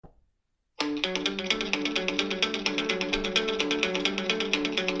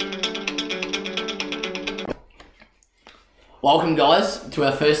Welcome, guys, to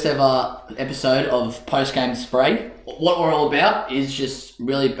our first ever episode of Post Game Spray. What we're all about is just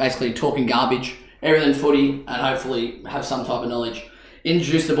really basically talking garbage, everything footy, and hopefully have some type of knowledge.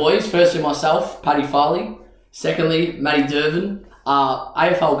 Introduce the boys. Firstly, myself, Paddy Farley. Secondly, Matty Durvin,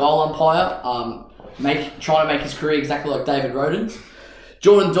 AFL goal umpire, trying to make his career exactly like David Roden's.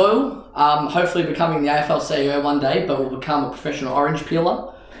 Jordan Doyle, hopefully becoming the AFL CEO one day, but will become a professional orange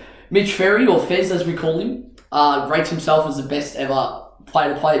peeler. Mitch Ferry, or Fez as we call him, rates himself as the best ever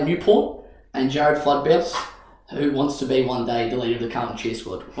player to play at Newport. And Jared Floodbouse, who wants to be one day the leader of the Carlton Cheer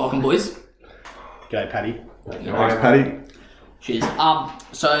Squad. Welcome, boys. G'day, Paddy. Thanks, Paddy. Cheers.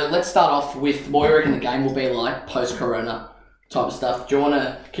 So let's start off with what we reckon the game will be like post-corona type of stuff. Do you want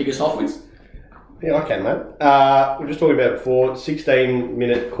to kick us off with? Yeah, I can, mate. We're just talking about it before.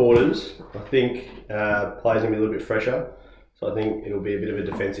 16-minute quarters. I think players will be a little bit fresher. So I think it'll be a bit of a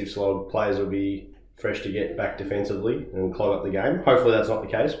defensive slog. Players will be fresh to get back defensively and clog up the game. Hopefully that's not the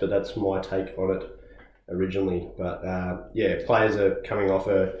case, but that's my take on it originally. But players are coming off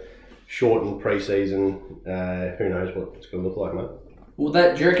a shortened pre-season. Who knows what it's going to look like, mate. Well,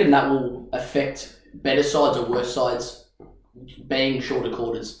 do you reckon that will affect better sides or worse sides being shorter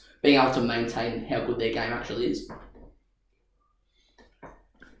quarters, being able to maintain how good their game actually is?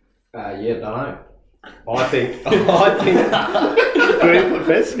 Don't know. I think good input,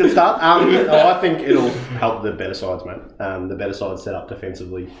 Fez. Good start. I think it'll help the better sides, mate. The better sides set up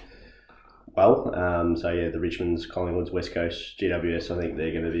defensively well. The Richmonds, Collingwoods, West Coast, GWS, I think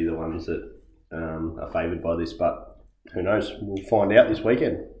they're going to be the ones that are favoured by this. But who knows? We'll find out this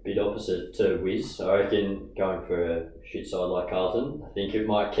weekend. Bit opposite to Wiz. I reckon going for a shit side like Carlton, I think it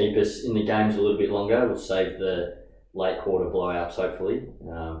might keep us in the games a little bit longer. We'll save the late quarter blowouts, hopefully.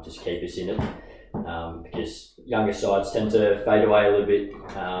 Just keep us in it. Because younger sides tend to fade away a little bit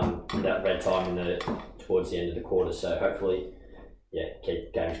that red time towards the end of the quarter. So hopefully,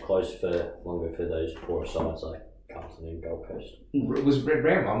 keep games close for longer for those poorer sides like Carlton and Gold Coast. It was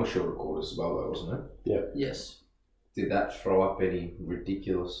round one was shorter quarters as well, though, wasn't it? Yeah. Yes. Did that throw up any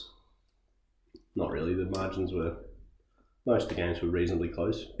ridiculous? Not really. The margins were... Most of the games were reasonably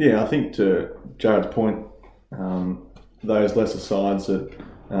close. Yeah, I think to Jared's point, those lesser sides that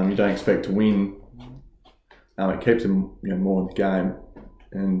you don't expect to win, it keeps them more in the game.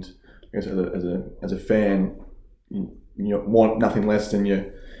 And I guess as a fan, you want nothing less than your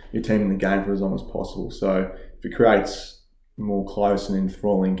team in the game for as long as possible. So if it creates more close and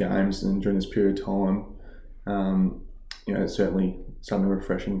enthralling games and during this period of time, it's certainly something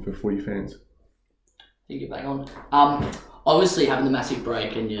refreshing for footy fans. I think you're bang on. Obviously having the massive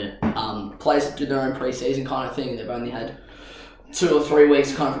break and your players do their own pre-season kind of thing, and they've only had 2 or 3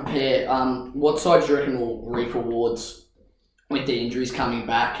 weeks to kind of prepare. What side do you reckon will reap rewards with the injuries coming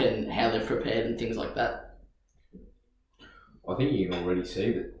back and how they've prepared and things like that? I think you can already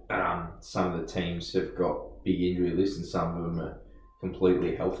see that some of the teams have got big injury lists and some of them are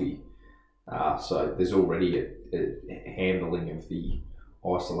completely healthy. So there's already a handling of the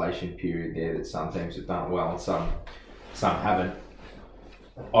isolation period there that some teams have done well and some haven't.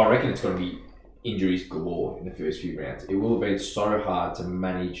 I reckon it's going to be injuries galore in the first few rounds. It will have been so hard to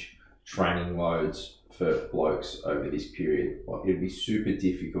manage training loads for blokes over this period. Like, it'll be super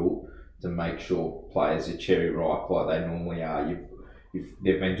difficult to make sure players are cherry ripe like they normally are.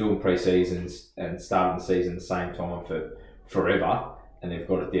 They've been doing pre-seasons and starting the season at the same time for forever, and they've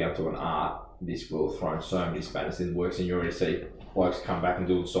got it down to an art. This will have thrown so many spanners in the works, and you already see blokes come back and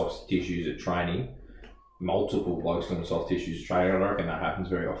doing soft tissues at training. Multiple blokes doing soft tissues at training. I don't reckon that happens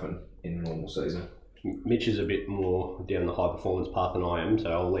very often in a normal season. Mitch is a bit more down the high performance path than I am,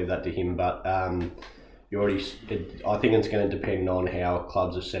 so I'll leave that to him. But I think it's going to depend on how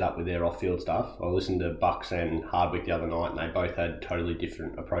clubs are set up with their off-field stuff. I listened to Bucks and Hardwick the other night, and they both had totally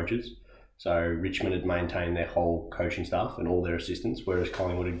different approaches. So Richmond had maintained their whole coaching staff and all their assistants, whereas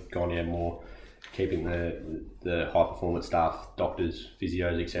Collingwood had gone out more keeping the high performance staff, doctors,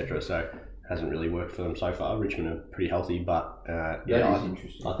 physios, etc. So hasn't really worked for them so far. Richmond are pretty healthy, but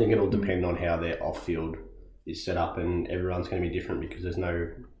Interesting. I think it'll depend on how their off-field is set up, and everyone's going to be different because there's no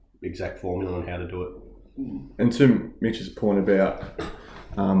exact formula on how to do it. And to Mitch's point about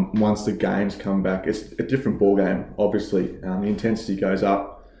once the games come back, it's a different ball game. Obviously, the intensity goes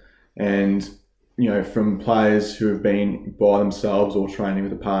up, and from players who have been by themselves or training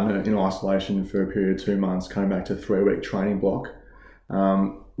with a partner in isolation for a period of 2 months, coming back to a 3-week training block.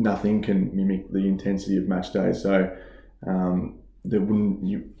 Nothing can mimic the intensity of match day. So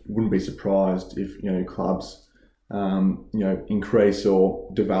you wouldn't be surprised if clubs increase or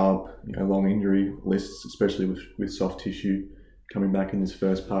develop long injury lists, especially with soft tissue coming back in this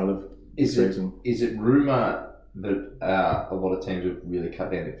first part of the season. Is it rumour that a lot of teams have really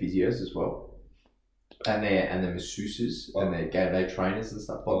cut down their physios as well, and their masseuses and their game day trainers and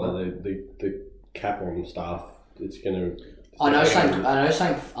stuff like that. The cap on staff, it's going to. I know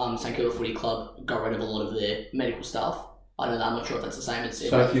St Kilda Footy Club got rid of a lot of their medical staff. I don't know. I'm not sure if that's the same as.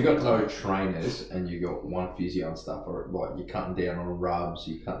 So if you've got no trainers and you've got one physio and stuff, or like you're cutting down on rubs,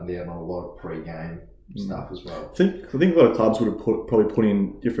 you're cutting down on a lot of pre-game stuff as well. I think a lot of clubs would have probably put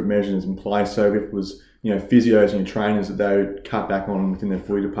in different measures in place. So if it was physios and trainers that they would cut back on within their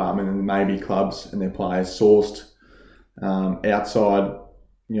footy department, and maybe clubs and their players sourced outside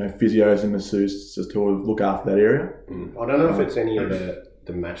physios and masseuses to sort of look after that area. I don't know if it's any of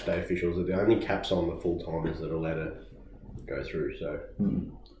the match day officials. Are the only caps on the full timers that are allowed to go through. So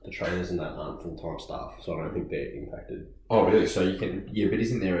the trainers and that aren't full time staff. So I don't think they're impacted. Oh really? So you can but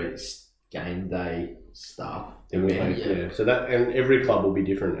isn't there a game day staff? Yeah. So that, and every club will be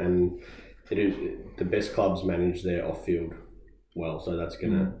different, and it is the best clubs manage their off field well. So that's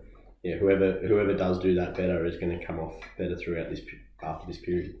gonna whoever does do that better is gonna come off better throughout after this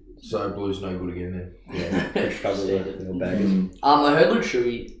period. So Blues no good again then. Yeah, struggle with their baggers. I heard Luke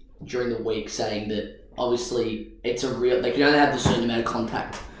Shuey during the week saying that obviously it's a real, they can only have a certain amount of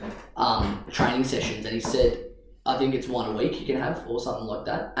contact training sessions, and he said I think it's one a week you can have or something like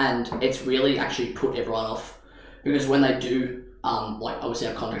that, and it's really actually put everyone off, because when they do obviously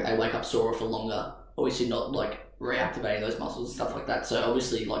have contact, they wake up sore for longer, obviously not reactivating those muscles and stuff like that. So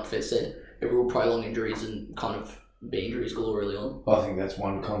obviously, like Fez said, it will prolong injuries and kind of be injuries galore early on. I think that's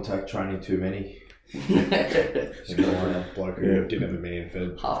one contact training too many. Bloke who didn't have a man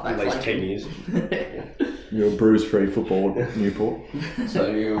for Halfback at least 10 years. You're a bruise-free football at Newport. So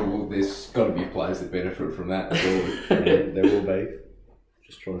there's got to be players that benefit from that. There will be.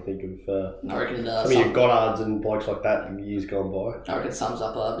 Just trying to think of I reckon your Goddards and blokes like that in years gone by. I reckon it sums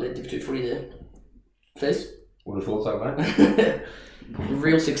up a bit of Div 2 footy there. Fez? Would have thought so, mate.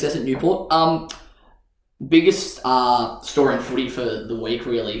 Real success at Newport. Biggest story in footy for the week,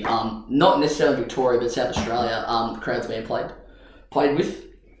 really. Not necessarily Victoria, but South Australia. Crowds being played with,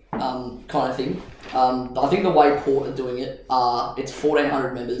 kind of thing. I think the way Port are doing it, it's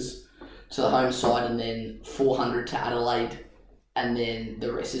 1,400 members to the home side, and then 400 to Adelaide, and then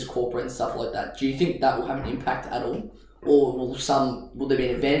the rest is corporate and stuff like that. Do you think that will have an impact at all, or will there be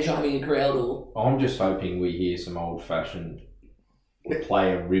an advantage of having a crowd? Or I'm just hoping we hear some old-fashioned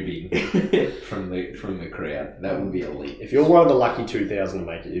player ribbing from the crowd. That would be elite. If you're one of the lucky 2,000 to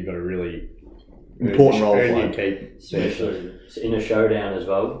make it, you've got a really important role to earn your play. keep. Especially in a showdown as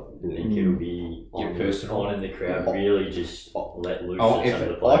well. I think it'll be personal. on in the crowd. Really just let loose Oh, at some of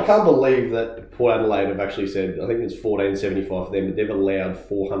the I players. can't believe that Port Adelaide have actually said, I think it's 1475 for them, but they've allowed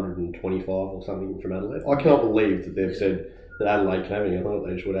 425 or something from Adelaide. I cannot believe that they've said that Adelaide can have any. I thought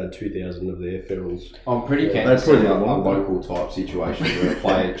they just would add 2,000 of their ferals. I'm pretty keen to see a local type situation where a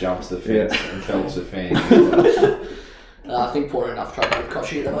player jumps the fence and belts a fan. I think Port are enough trouble with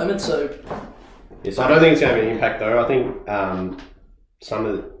Koshi at the moment, so... Yes, I don't think it's going to have an impact though. I think some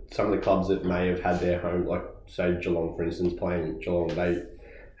of the clubs that may have had their home, like say Geelong for instance, playing Geelong, they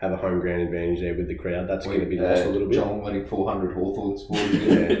have a home ground advantage there with the crowd. That's going to be lost a little bit. Geelong letting 400 Hawthorn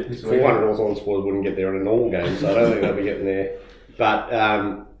supporters in. 400 Hawthorn supporters wouldn't get there in a normal game, so I don't think they'll be getting there. But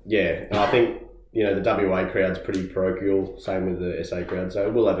and I think the WA crowd's pretty parochial, same with the SA crowd, so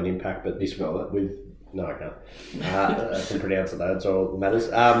it will have an impact. But this no, I can't. I can pronounce it though, that's all that matters.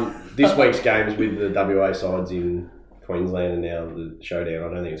 This week's games with the WA sides in Queensland and now the showdown,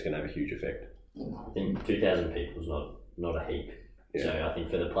 I don't think it's going to have a huge effect. I think 2,000 people is not a heap. Yeah. So I think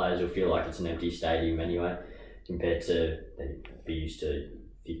for the players, you'll feel like it's an empty stadium anyway, compared to they'd be used to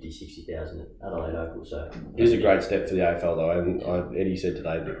 50, 60,000 at Adelaide Oval. So it is a great step for the AFL though, and Eddie said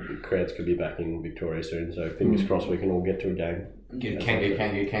today that the crowds could be back in Victoria soon, so fingers crossed we can all get to a game. Get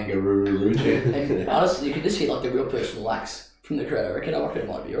kangaroo chant. And honestly, you can just hear the real personal acts from the crowd. I reckon it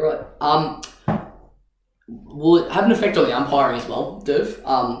might be alright. Will it have an effect on the umpiring as well, Dev?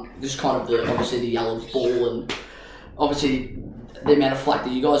 Just kind of obviously the yellow ball and obviously the amount of flack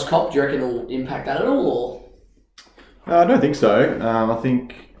that you guys cop. Do you reckon it'll impact that at all? Or? I don't think so. I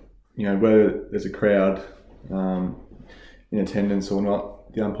think whether there's a crowd in attendance or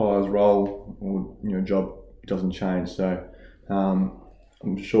not, the umpire's role or job doesn't change. So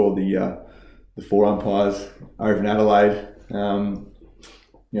I'm sure the 4 umpires over in Adelaide, doing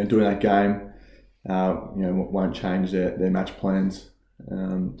that game, won't change their match plans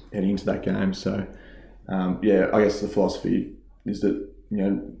heading into that game. So I guess the philosophy is that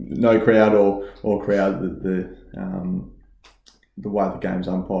no crowd or crowd, the way the game's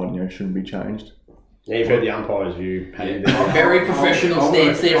umpired shouldn't be changed. Now you've heard the umpire's view, Paddy. Very professional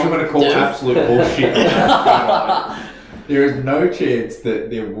stance there I'm from going to call Dave. absolute bullshit. There is no chance that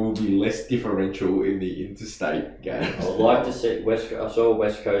there will be less differential in the interstate games. I would like to see I saw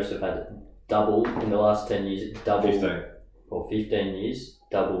West Coast have had double in the last 10 years, double 15. or 15 years,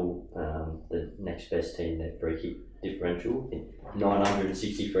 double the next best team, their free kick differential,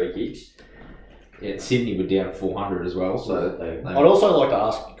 960 free kicks. Yeah, Sydney were down 400 as well, so They- I'd also like to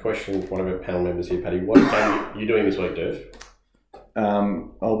ask a question to one of our panel members here, Paddy. What game are you doing this week, Dev?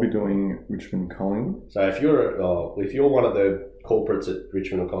 I'll be doing Richmond Collingwood. So if you're one of the corporates at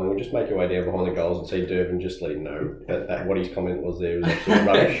Richmond or Collingwood, just make your way down behind the goals and see Derv and just let him know that what his comment was there was absolute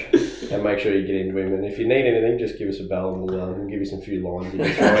rubbish. And make sure you get into him. And if you need anything, just give us a bell and we'll give you some few lines. You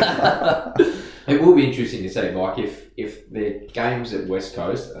can throw it. it will be interesting to see. Like if the games at West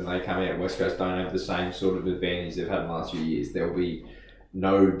Coast and they come out, West Coast don't have the same sort of advantage they've had in the last few years. There'll be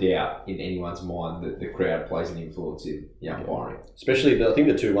no doubt in anyone's mind that the crowd plays an influence in the umpiring. Especially, I think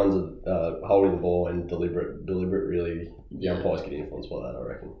the two ones are holding the ball and deliberate. Really, the umpires get influenced by that. I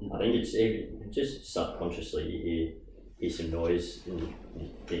reckon. I think it's even just subconsciously you hear some noise and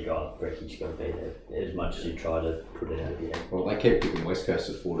you think, oh, Brecky's got to be there, as much as you try to put it out of the end. Well, they kept picking West Coast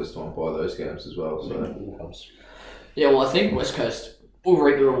supporters to umpire those games as well. So Yeah, well, I think West Coast will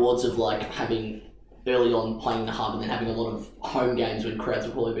reap the rewards of like having early on playing in the hub and then having a lot of home games when crowds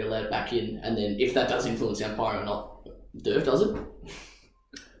will probably be allowed back in, and then if that does influence the umpiring or not, Derv does it?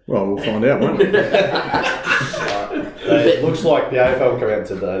 Well, we'll find out, won't we? It looks like the AFL came out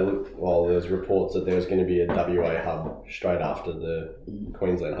today. Well, there's reports that there was going to be a WA hub straight after the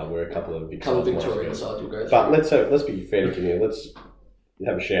Queensland hub, where a couple of big sides might Victorian go. sides will go through. But let's be fair to Kimmy. Let's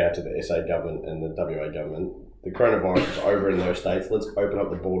have a shout out to the SA government and the WA government. The coronavirus is over in those states. Let's open up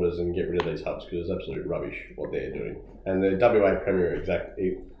the borders and get rid of these hubs because it's absolute rubbish what they're doing. And the WA Premier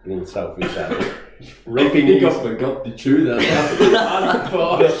exactly in itself is reaping I forgot to chew that.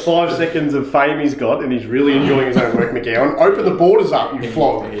 the 5 seconds of fame he's got, and he's really enjoying his own work, McGowan. Open the borders up, you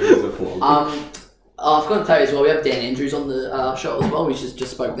flog. He is a flog. I forgot to tell you as well, we have Dan Andrews on the show as well, we just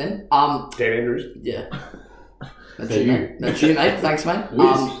spoke then. Dan Andrews. Yeah. That's you, mate. That's you, mate. Thanks, mate.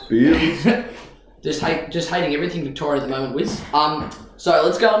 Just hating everything Victoria at the moment, Wiz. So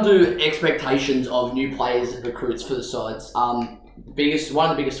let's go on to expectations of new players and recruits for the sides. One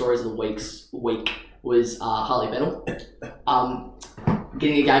of the biggest stories of the week was Harley Bennell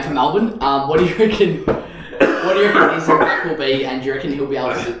getting a game for Melbourne. What do you reckon his impact will be, and do you reckon he'll be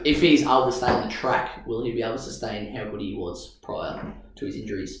able to, if he's able to stay on the track, will he be able to sustain how good he was prior to his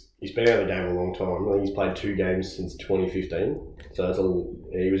injuries? He's been out of the game a long time. I think he's played 2 games since 2015. So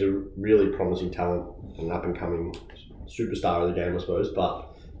he was a really promising talent, an up-and-coming superstar of the game, I suppose.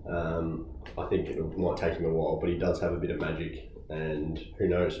 But I think it might take him a while. But he does have a bit of magic. And who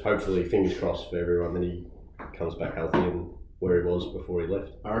knows, hopefully, fingers crossed for everyone that he comes back healthy and where he was before he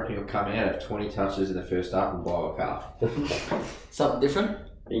left. I reckon he'll come out, have 20 touches in the first half and blow a calf. Something different?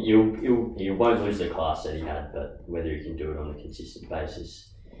 You won't lose the class that he had, but whether he can do it on a consistent basis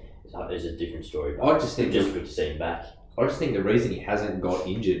is a different story. But I just think it's just good to see him back. I just think the reason he hasn't got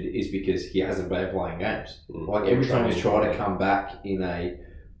injured is because he hasn't been playing games. Like every time he's tried to come back in a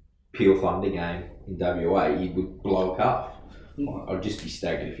Peel Thunder game in WA, he would blow a calf. I'd just be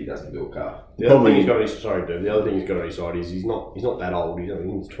staggered if he doesn't do a calf. The other thing he's got on his side is he's not that old.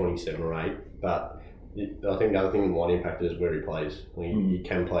 He's 27 or 8, but I think the other thing that might impact is where he plays. He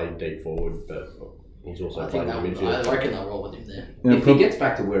can play deep forward, but he's also playing in midfield. I reckon they'll roll with him there. Yeah, If he gets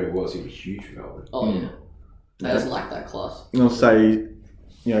back to where he was, he'll be huge for Melbourne. Oh, yeah. He doesn't like that class. I'll say,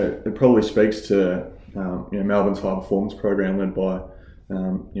 it probably speaks to Melbourne's high performance program led by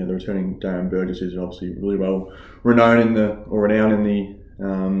the returning Darren Burgess, who's obviously really well renowned in the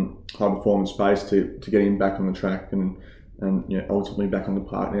high performance space to get him back on the track and ultimately back on the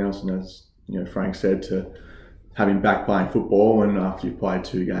park now. And as Frank said, to have him back playing football and after you've played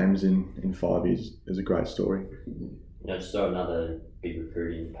 2 games in 5 years is a great story. Just throw another big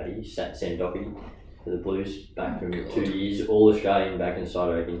recruit in, Paddy, Sam Doherty for the Blues, back from 2 years, all Australian back inside.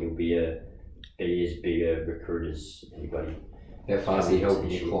 I reckon he'll be as big a recruit as anybody. How far is he helping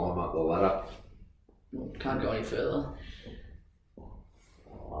you climb up the ladder? Can't go any further.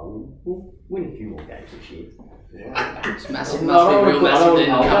 We'll win a few more games this year. It's massive. Must be real massive.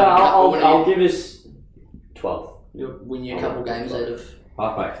 I'll give us 12th. You'll win you a couple games out of...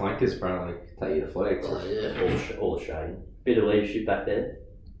 Halfback flankers apparently take you to flags. Oh, yeah. All Australian. Bit of leadership back there.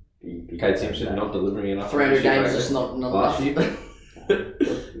 Kate Simpson not delivering enough. 300 games is not last enough. year.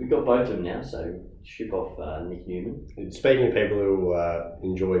 We've got both of them now, so ship off Nick Newman. Speaking of people who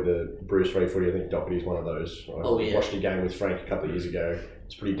enjoy the Bruce Free footy, I think Doherty's one of those. I watched a game with Frank a couple of years ago.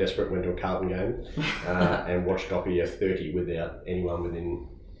 It's pretty desperate. Went to a Carlton game and watched Doherty a 30 without anyone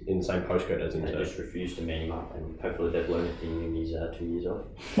in the same postcode as him. They just refused to man him up, and hopefully they've learned a thing in his 2 years off.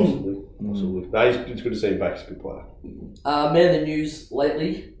 Possibly. No, it's good to see him back. He's a good player. Man of the news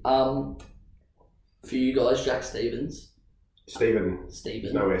lately, for you guys, Jack Stevens. Stephen.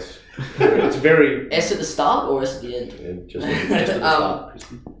 No S. It's very... S at the start or S at the end? Yeah, just at the start.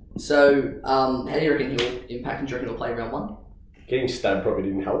 So, how do you reckon he'll impact, and do you reckon he'll play round 1? Getting stabbed probably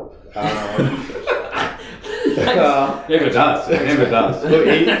didn't help. Never does. Look,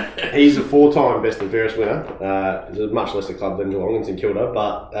 he's a 4-time best and fairest winner. It's a much lesser club than Geelong and St Kilda,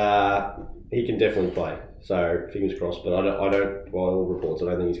 but he can definitely play. So fingers crossed. But I don't. By all reports, I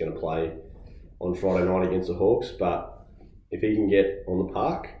don't think he's going to play on Friday night against the Hawks. But if he can get on the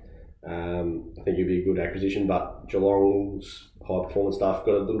park, I think he'll be a good acquisition. But Geelong's high performance stuff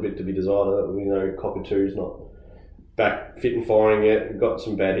got a little bit to be desired. Cockatoo's not back fit and firing yet. We've got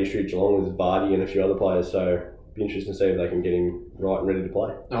some bad history at Geelong with Vardy and a few other players, so it'll be interesting to see if they can get him right and ready to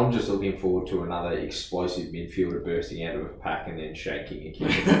play. I'm just looking forward to another explosive midfielder bursting out of a pack and then shaking a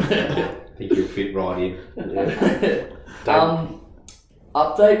kick. I think he'll fit right in. Yeah.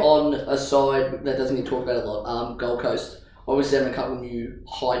 Update on a side that doesn't get talked about a lot, Gold Coast. Obviously having a couple of new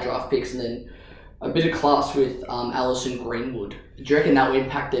high draft picks and then a bit of class with Alison Greenwood. Do you reckon that will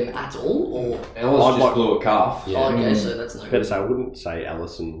impact them at all? Or Ellis just blew a calf. Yeah. Oh, okay, so that's no good. I wouldn't say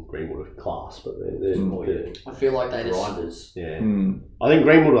Alison Greenwood of class, but they're more. I feel like they just grinders. Yeah. I think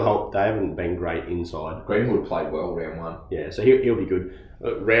Greenwood will help. They haven't been great inside. Greenwood played well round 1. Yeah, so he'll be good.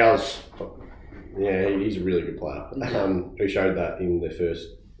 Rouse, yeah, he's a really good player. Who showed that in the first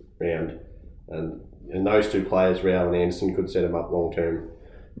round, and those two players, Rowell and Anderson, could set him up long term.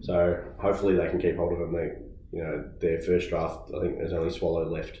 So hopefully they can keep hold of him. Their first draft, I think there's only Swallow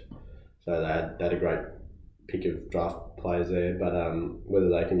left, so they had a great pick of draft players there. But whether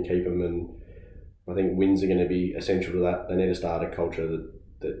they can keep them, and I think wins are going to be essential to that. They need to start a culture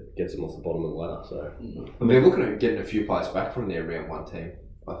that gets them off the bottom of the ladder. So they're looking at getting a few players back from their round 1 team,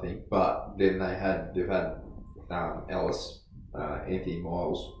 I think. But then they've had Ellis, Anthony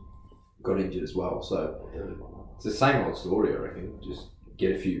Miles got injured as well. So it's the same old story, I reckon. Just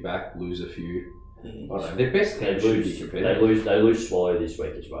get a few back, lose a few. I don't know. Their best team should be competitive. They lose Swallow this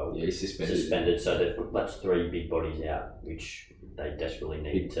week as well. Yeah, he's suspended. So that's 3 big bodies out, which they desperately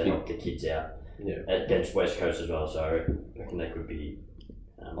need to help the kids out. Yeah. Against West Coast as well. So I reckon they could be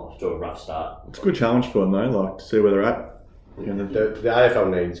off to a rough start. It's a good challenge for them though, to see where they're at. The AFL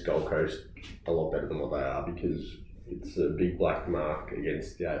needs Gold Coast a lot better than what they are, because it's a big black mark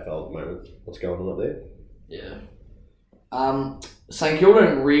against the AFL at the moment. What's going on up there? Yeah. St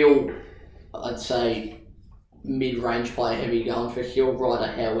Kilda and Real, I'd say mid-range player heavy, going for Hill,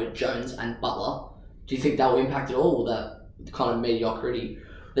 Ryder, Howard, Jones and Butler. Do you think that will impact at all, or that kind of mediocrity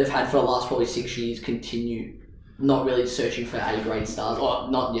they've had for the last probably 6 years continue, not really searching for A-grade stars, or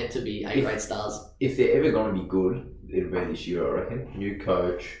not yet to be A-grade stars? If they're ever going to be good, it'll be this year, I reckon. New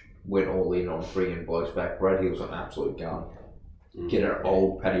coach, went all in on bringing blokes back. Brad Hill's an absolute gun. Get an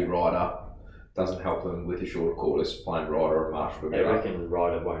old Paddy Ryder. Doesn't help them with the shorter quarters, playing Ryder or Marshall. I reckon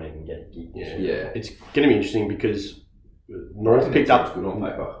Ryder won't even get a gig. Yeah. It's going to be interesting because North picked up good on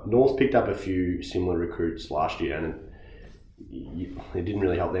paper. North picked up a few similar recruits last year, and it didn't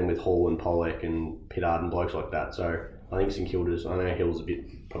really help them with Hall and Pollock and Pittard and blokes like that. So I think St Kilda's, I know Hill's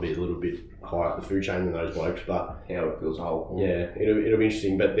probably a little bit higher up the food chain than those blokes, but Howard feels a whole. Yeah, it'll be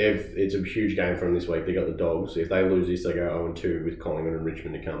interesting. But it's a huge game for them this week. They got the Dogs. If they lose this, they go 0-2 with Collingwood and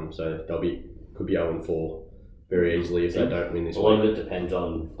Richmond to come. So could be 0-4 very easily if they don't win this week. A lot of it depends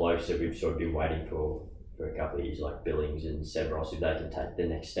on blokes that we've sort of been waiting for a couple of years, like Billings and Severos. If they can take the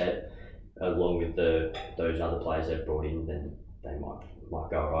next step, along with those other players they've brought in, then they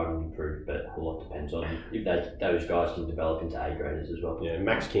might go right and improve. But a lot depends on if those guys can develop into A graders as well. Yeah,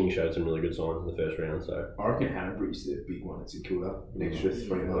 Max King showed some really good signs in the first round. So I reckon Hanbury's the big one at St Kilda. An extra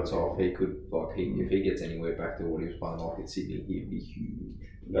 3 months off, he could if he gets anywhere back to what he was playing like at Sydney, he'd be huge.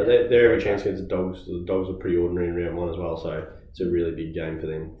 No, they're every chance against the Dogs. The Dogs are pretty ordinary in round 1 as well, so it's a really big game for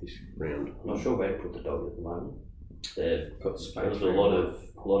them this round. I'm not sure where to put the Dogs at the moment. They've got space. There was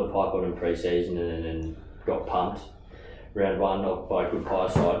a lot of hype on in pre-season and then got pumped round 1 by a good pie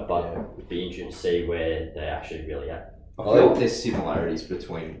side, but it'd be interesting to see where they're actually really at. I feel there's similarities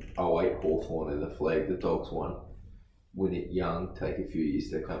between 08 Hawthorn and the Flag. The Dogs won. Win it young, take a few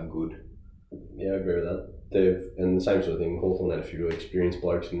years, they come good. Yeah, I agree with that. And the same sort of thing, Hawthorn had a few really experienced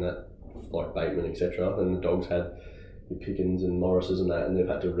blokes in that, like Bateman, etc. And the Dogs had your Pickens and Morrises and that, and they've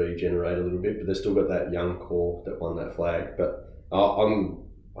had to regenerate a little bit, but they've still got that young core that won that flag. But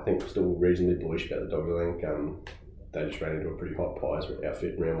I think still reasonably bullish about the Doggerland. They just ran into a pretty hot Pies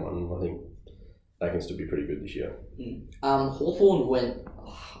outfit in round 1, and I think they can still be pretty good this year. Hawthorn went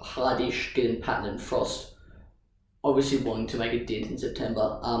hardish getting Patton and Frost, obviously wanting to make a dent in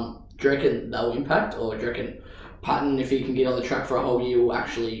September. Do you reckon they'll impact, or do you reckon Patton, if he can get on the track for a whole year, will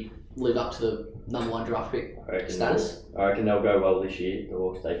actually live up to the number 1 draft pick status? I reckon they'll go well this year. The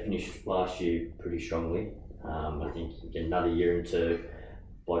Hawks, they finished last year pretty strongly. I think you get another year into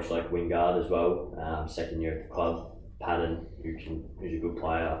blokes like Wingard as well, second year at the club. Patton, who's a good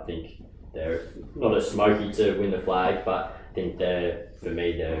player. I think they're not a smoky to win the flag, but I think they're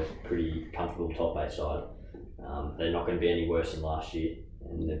pretty comfortable top 8 side. They're not going to be any worse than last year,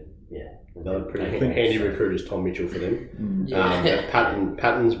 and Another pretty handy recruit is Tom Mitchell for them.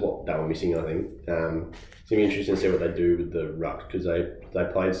 Patton's what they were missing, I think. It's going to be interesting to see what they do with the ruck, because they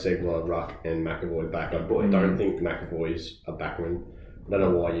played Segler, Ruck and McAvoy back. I don't think McAvoy's a backman. I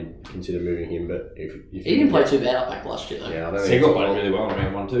don't know why you'd consider moving him, but if he didn't play too bad up back last year though. Yeah, I don't Segler played really well in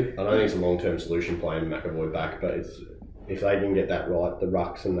round 1 too. I don't think it's a long-term solution playing McAvoy back, but if they can get that right, the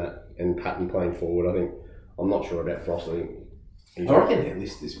rucks and Patton playing forward, I'm not sure about Frost. I reckon their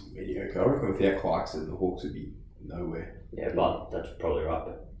list is mediocre. I reckon without Clarkson, the Hawks would be nowhere. Yeah, but that's probably right.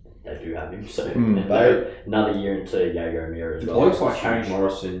 But they do have him, so another year into Jaeger Amira as well. Blokes like Harry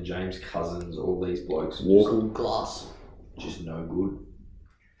Morrison, James Cousins, all these blokes, Glass, just no good.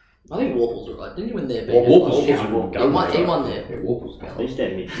 I think Warple's alright. Didn't he win there? Warple's he won there. Yeah, Warple's I think their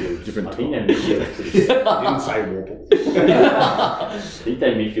midfield's Different pretty set. I didn't say Warple. I think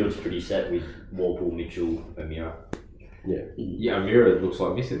their midfield's pretty set with Warple, Mitchell, Amira. Yeah, Amira looks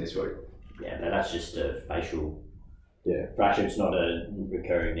like missing this week. Yeah, but that's just a facial. Yeah. Fracture's not a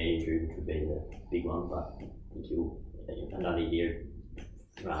recurring knee injury, which would be the big one, but I think he'll another year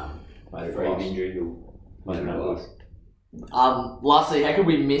free of injury. Lastly, how could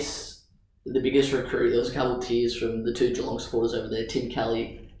we miss the biggest recruit? There was a couple of tears from the 2 Geelong supporters over there, Tim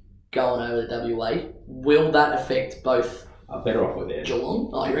Kelly going over to WA. Will that affect both better off with it.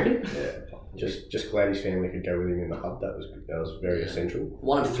 Geelong, I reckon? Yeah. Just glad his family could go with him in the hub. That was very essential.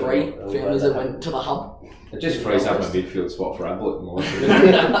 One of 3 families that went to the hub. It just frees up a midfield spot for Ablett more.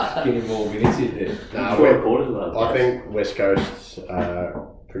 Getting more minutes in there. I think West Coast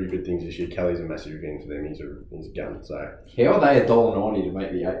pretty good things this year. Kelly's a massive game for them. He's a gun. So how are they $1.90 to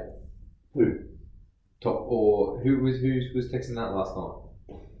make the 8? Who? Who was texting that last night?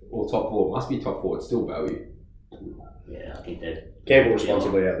 Or top 4? Must be top 4. It's still value. Yeah, I think they're gamble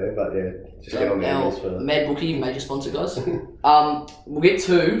responsibly out there, but just get on the angles for Mad Bookie, major sponsor, guys. We'll get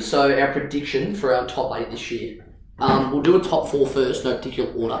to our prediction for our top 8 this year. We'll do a top 4 first, no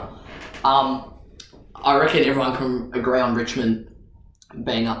particular order. I reckon everyone can agree on Richmond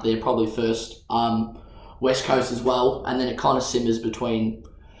being up there probably first. West Coast as well, and then it kind of simmers between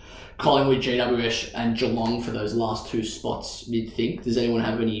Collingwood, GWS, and Geelong for those last 2 spots. You'd think. Does anyone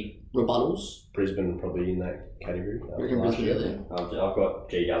have any rebuttals? Brisbane probably in that category. I've got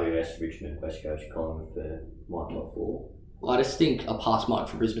GWS, Richmond, West Coast, Collingwood for my top 4. I just think a pass mark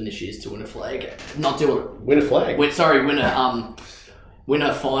for Brisbane this year is to win a flag. Not do it. Win a flag. Win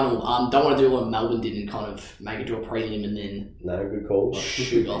a final. Don't want to do what Melbourne did and kind of make it to a prelim and then good call.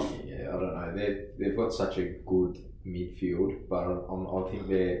 Shoot off. Yeah, I don't know. They've got such a good midfield, but I think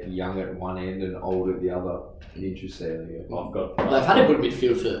they're young at one end and old at the other. Interesting. They've had a good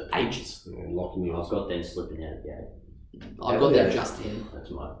midfield for ages. I've got them slipping out of the game. I've got them just in.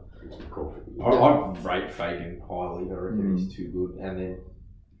 That's my call for the year. I rate Fagan highly. I reckon he's too good. And then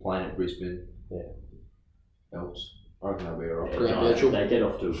playing at Brisbane, helps. I reckon they'll be alright. They get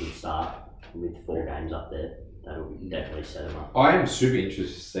off to a good start with 4 games up there. That'll definitely set them up. I am super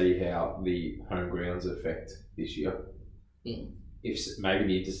interested to see how the home grounds affect this year. If maybe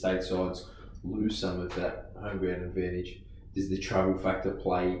the interstate sides lose some of that home ground advantage, does the travel factor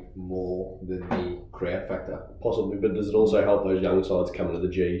play more than the crowd factor? Possibly, but does it also help those young sides coming to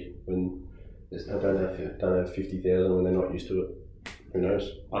the G when they don't have 50,000 when they're not used to it? Who knows?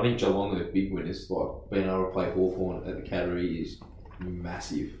 I think Geelong are the big winners. Like being able to play Hawthorn at the Cattery is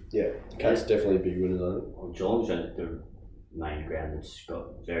massive. Yeah, Cat's definitely a big winner, I think. Well, Geelong's the main ground that's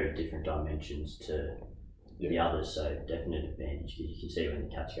got very different dimensions to the others, so definite advantage because you can see when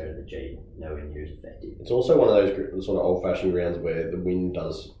the Cats go to the G, nowhere near as effective. It's also one of those sort of old-fashioned grounds where the wind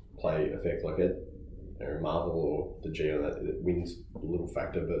does play effect, like at Marvel or the G, and that wind's a little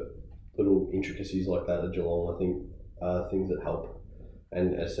factor, but little intricacies like that at Geelong, I think, are things that help.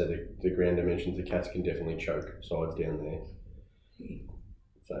 And as I said, the ground dimensions, the Cats can definitely choke sides down there.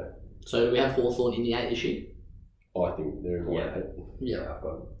 So do we have Hawthorn in the 8 this year? I think they're in my Yeah. 8. Yeah. I've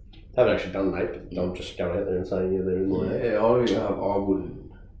got Haven't actually done 8, but I'm just going out there and saying, yeah, they're in my 8. Yeah, I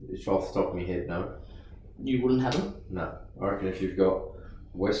wouldn't. It's off the top of my head, no. You wouldn't have them? No. I reckon if you've got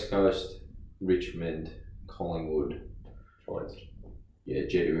West Coast, Richmond, Collingwood, Giants. yeah,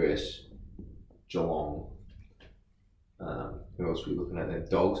 GWS, Geelong. Who else are we looking at then?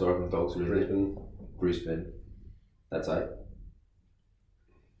 Dogs, I reckon Dogs are in there. Brisbane. That's 8.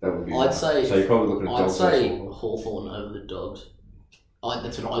 That would be. I'd say. So you're probably looking at I'd Dogs. say Hawthorn. Hawthorn over the Dogs.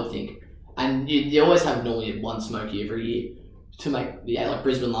 That's what I think. And you always have normally one smoky every year to make. Yeah, like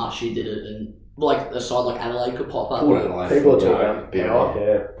Brisbane last year did it, and like a side like Adelaide could pop up. Port Adelaide. People are Yeah, talking about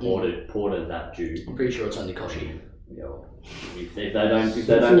yeah. power. Porter that due. I'm pretty sure it's only Koshy. Yeah. If they don't make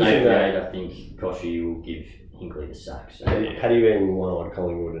the 8, I think Koshy will give Hinkley the sack. So. Paddy being one-eyed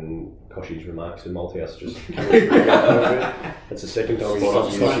Collingwood and Koshy's remarks in Multihouse just that's the second time he's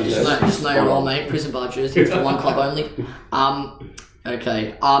got Just know your role, mate. Prison bar jersey for one club only.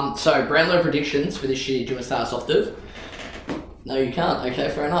 Okay. So Brownlow predictions for this year. Do you want to start us off, Duv? No, you can't. Okay,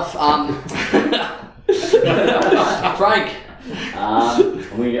 fair enough. Frank. I'm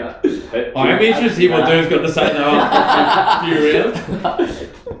gonna go. I'm interested to see what Dude's got to say now after a few rounds.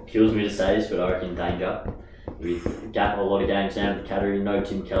 It kills me to say this, but I reckon danger. We've got a lot of games down at the Cattery. No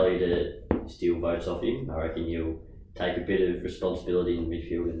Tim Kelly to steal votes off him. I reckon he'll take a bit of responsibility in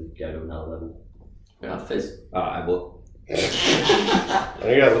midfield and go to another level. Fair enough, Fizz. Ablett. I think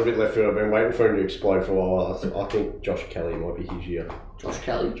I got a little bit left field. I've been waiting for him to explode for a while. I think Josh Kelly might be his year. Josh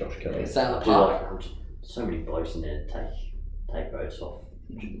Kelly. Josh Kelly. Stay on the I do park. like so many blokes in there to take votes off.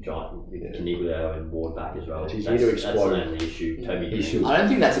 Giant Caniglia and Ward back as well. He's here to explode. That's the only issue. Toby should. I don't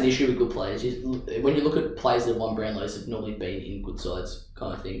think that's an issue with good players. When you look at players that have won Brownlows, have normally been in good sides,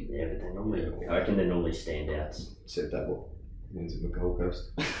 kind of thing. Yeah, but they're normally. I reckon they're normally standouts. Except Ablett. Wins at the Gold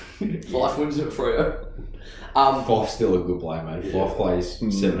Coast. Life wins at Freo. Fife's still a good player, man. Fife plays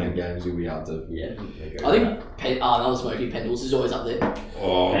 17 games, he'll be hard to. Yeah. I think another smoky Pendles is always up there.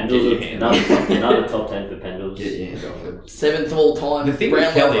 Oh, Pendles, another top 10 for Pendles. Get your hand off it. 7th of all time. The thing Brownlow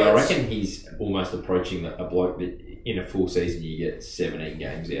with Kelly, I votes. reckon he's almost approaching a bloke that in a full season you get 17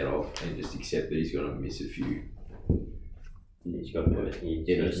 games out of and just accept that he's going to miss a few. He's got to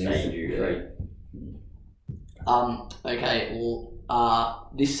stay injury free. Okay,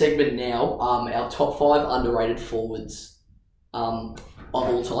 well, this segment now, our top 5 underrated forwards of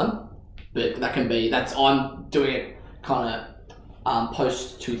all time. But that can be, I'm doing it kind of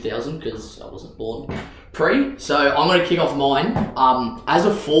post 2000 because I wasn't born pre. So I'm going to kick off mine. As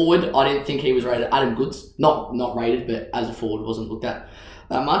a forward, I didn't think he was rated. Adam Goods, not rated, but as a forward, wasn't looked at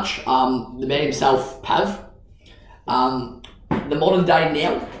that much. The man himself, Pav. The modern day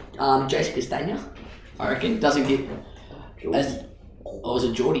now, Jason Castagna. I reckon doesn't get as. Oh, was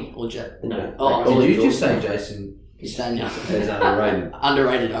it Geordie or Jet? No. Oh, Did you just say Jason Castagna? is underrated?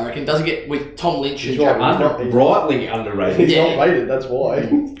 Underrated, I reckon. Doesn't get with Tom Lynch and He's not- Jack. Rightly underrated. He's Yeah. not rated, that's why.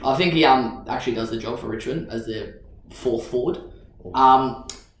 I think he actually does the job for Richmond as their 4th forward.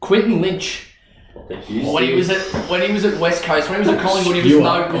 Quinton Lynch. When he was at West Coast, when he was at Collingwood, he was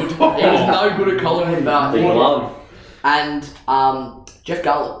no good. He was no good at Collingwood, but Big love. and Jeff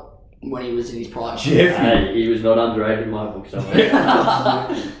Garlett when he was in his prime. Hey, he was not underrated in my book somewhere.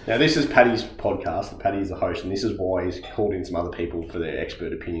 Now this is Paddy's podcast. Paddy's the host, and this is why he's called in some other people for their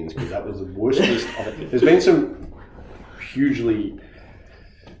expert opinions because that was the worst list. There's been some hugely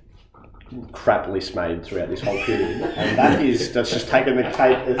crap lists made throughout this whole period, and that's just taken the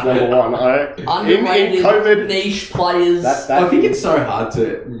cake as number one. Underrated in COVID, niche players. I think it's so hard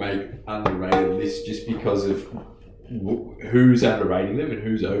to make underrated lists just because of who's underrating them and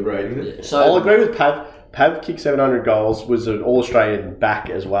who's overrating them. I'll So agree with Pav. Pav kicked 700 goals, was an All-Australian back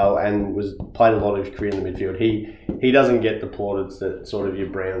as well, and played a lot of his career in the midfield. He doesn't get the plaudits that sort of your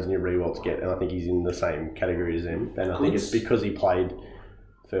Browns and your Riewolds get, and I think he's in the same category as them. And I think it's because he played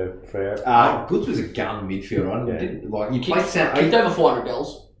for Goods was a gun midfielder. Yeah. You played kicked over 400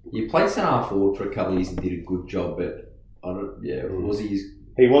 goals. You played centre half forward for a couple of years and did a good job, but I don't. Yeah, was he?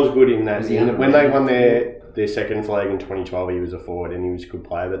 He was good in that. Was he When they won their second flag in 2012, he was a forward and he was a good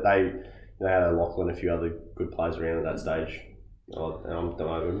player. But they had a Lachlan and a few other good players around at that stage. I don't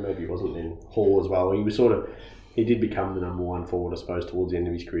know, maybe he wasn't then. Hall as well. He did become the number one forward, I suppose, towards the end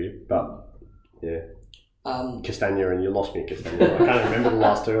of his career. But yeah. Castagna, and you lost me at Castagna. I can't remember the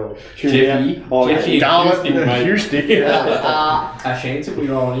last two. Jeffy. Jeffy and Darwin, Q-stick, mate. Q-stick. Ash Hansen, we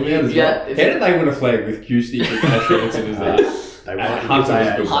rolling him out as Yeah, well. How did they win a flag with Q-stick and Ash Hansen as there? They Hunter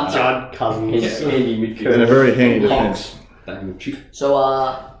was good. Hunter. Judd, Cousins. Handy And a midfield. very handy Hawks. defence. Daniel Chick. So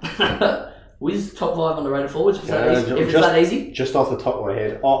Wiz, top 5 underrated forwards. If Yeah, it's that easy. Just off the top of my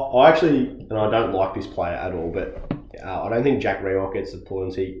head, I actually, and I don't like this player at all, but I don't think Jack Rewalt gets the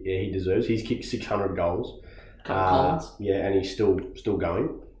points he deserves. He's kicked 600 goals. Yeah, and he's still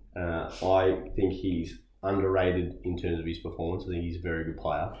going. I think he's underrated in terms of his performance. I think he's a very good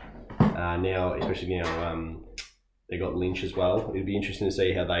player. Especially now, they got Lynch as well. It'd be interesting to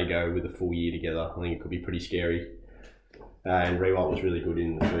see how they go with a full year together. I think it could be pretty scary. And Rewalt was really good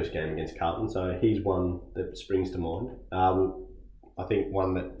in the first game against Carlton, so he's one that springs to mind. I think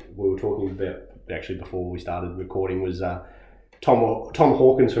one that we were talking about actually before we started recording was Tom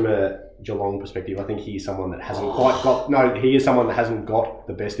Hawkins from a Geelong perspective. I think he's someone that hasn't he is someone that hasn't got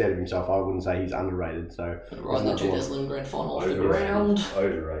the best out of himself. I wouldn't say he's underrated. So Right in the 2011 grand final off the ground.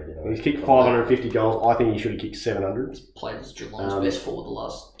 Overrated. He's kicked 550 goals. I think he should have kicked 700. Played as Geelong's best forward the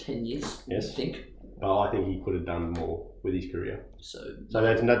last 10 years, Yes. I think. But I think he could have done more with his career. So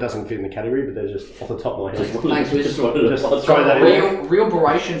that doesn't fit in the category, but they're just off the top of my head. thanks, Wiz. Just throw that in. Real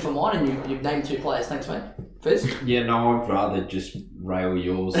beration for mine, and you've named 2 players. Thanks, mate. Fizz? Yeah, no, I'd rather just rail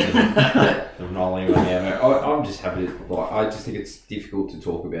yours than roll anyone out. I'm just happy to, I just think it's difficult to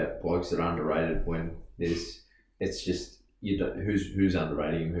talk about blokes that are underrated when it's just, who's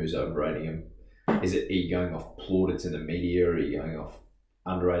underrating him, who's overrating him. Are you going off plaudits in the media, or are you going off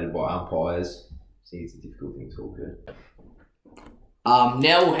underrated by umpires? I think it's a difficult thing to talk about.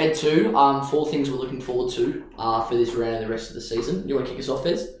 Now we'll head to 4 things we're looking forward to for this round and the rest of the season. You want to kick us off,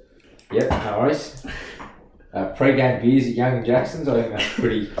 Fez? Yep, no worries. Pre-game beers at Young and Jackson's, I think that's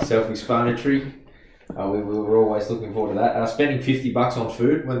pretty self-explanatory. We were always looking forward to that. Spending $50 on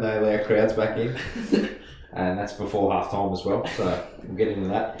food when they allow crowds back in. And that's before half-time as well, so we'll get into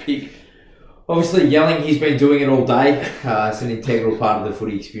that. Pig. Obviously, yelling, he's been doing it all day. It's an integral part of the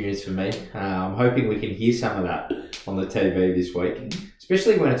footy experience for me. I'm hoping we can hear some of that on the TV this week,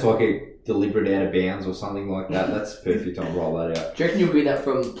 especially when it's like a deliberate out of bounds or something like that. That's the perfect time to roll that out. Do you reckon you'll hear that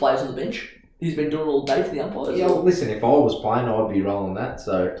from players on the bench? He's been doing it all day for the umpires? Yeah, well, listen, if I was playing, I'd be rolling that.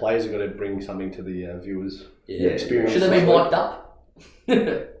 So Players have got to bring something to the viewers' Yeah. experience. Should they be mic'd up? I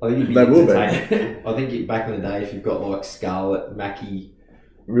think you'd be They will be. entertained. I think back in the day, if you've got like Scarlett, Mackie,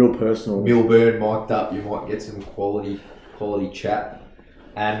 Real personal. Milburn mic'd up, you might get some quality chat.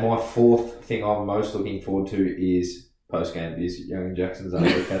 And my 4th thing I'm most looking forward to is post-game beers at Young and Jackson's under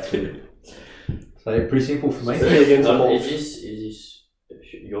the Cats food. So pretty simple for me. Is this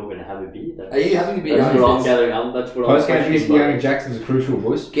you're going to have a beer? Are you having a beer? That's what I'm gathering. That's what I'm Post-game beers at questioning. Young and Jackson's are crucial,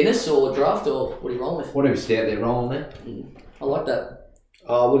 boys. Guinness or draft, or what are you rolling with? Whatever stout they're rolling there. I like that.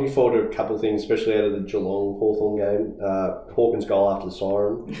 I'm looking forward to a couple of things, especially out of the Geelong Hawthorn game. Hawkins' goal after the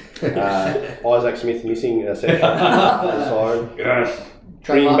siren. Isaac Smith missing a session after the siren. Yes.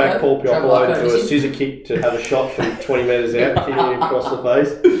 Bringing back Paul Piopolo to a missing. scissor kick to have a shot from 20 metres out, kicking it across the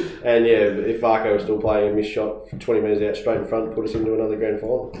face. And yeah, if Varco was still playing a missed shot from 20 metres out straight in front, put us into another grand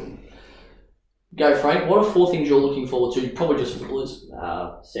final. Go, Frank. What are 4 things you're looking forward to? Probably just for the Blues.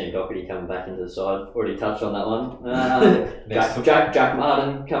 Sam Doherty coming back into the side. Already touched on that one. Jack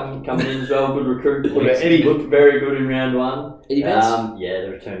Martin coming in as well. Good recruit. What about Eddie? Looked very good in round 1. Eddie Betts? Yeah,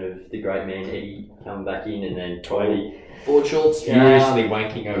 the return of the great man Eddie coming back in, and then probably Board shorts. Furiously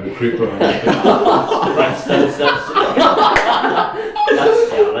wanking over Cripper.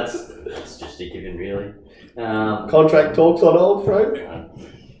 that's just a given, really. Contract talks on old, Frank?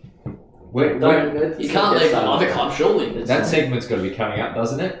 You can't leave another club, surely. That segment's got to be coming up,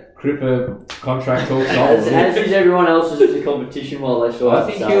 doesn't it? Cripper contract talks. As is everyone else's in the competition while they saw. I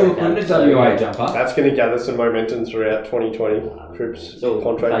think he'll look good in a WA jumper. That's going to gather some momentum throughout 2020. Cripps It's all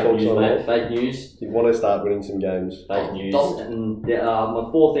contract fake talks news, on mate. old. Fake news. You want to start winning some games. Fake news. Don't. And my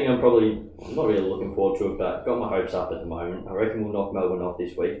 4th thing, I'm not really looking forward to it, but got my hopes up at the moment. I reckon we'll knock Melbourne off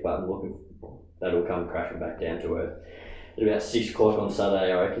this week, but I'm looking that'll come crashing back down to earth at about 6 o'clock on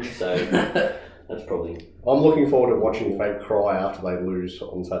Saturday, I reckon. So that's probably. I'm looking forward to watching Frank cry after they lose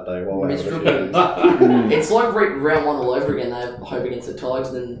on Saturday while they have a Miserable. It's like round 1 all over again. They have hope against the Tigers,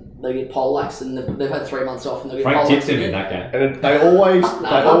 and then they get poleaxed, and they've had 3 months off, and they get Frank poleaxed tips him in again. that game. And they always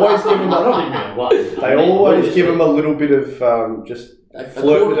give him a little bit of just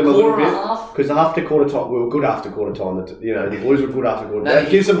flirt with them a little bit, because after quarter time, we were good after quarter time. The Blues were good after quarter time. That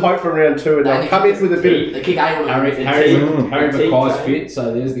gives them hope for round 2, and they'll come in with a bit of. They kick 8 on Harry them. Mackay's fit,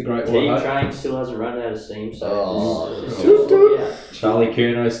 so there's the great Team one. training still hasn't run out of steam, so Oh. Charlie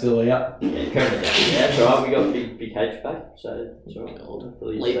Curnow still out. Yeah, that's right. We got big H back, so it's all right.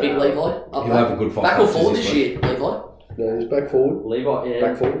 Big Levi. Up He'll have a good 5 back or passes forward this this week. year, Levi. No, he's back forward. Levi, yeah.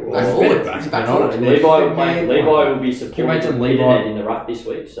 Back forward. Back Better forward. back, He's man, back on forward. it. Levi will be supporting Can you imagine the Levi- internet in the ruck this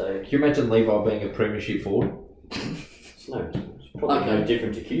week, so Can you imagine Levi being a premiership forward? it's no Probably Okay. no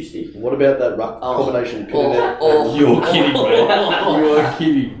different to Q-stick. What about that combination pin and net? You're kidding, mate. You're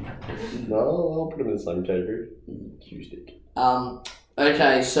kidding. No, I'll put them in the same category. Q-stick.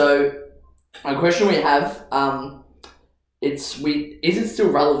 Okay, so a question we have, is it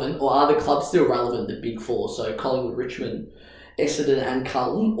still relevant, or are the clubs still relevant, the big four, so Collingwood, Richmond, Essendon and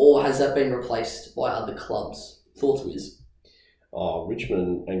Carlton, or has that been replaced by other clubs? Thoughts, Wiz? Oh,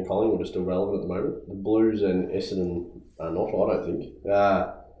 Richmond and Collingwood are still relevant at the moment. The Blues and Essendon are not, I don't think.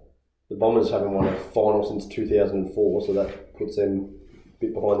 The Bombers haven't won a final since 2004, so that puts them a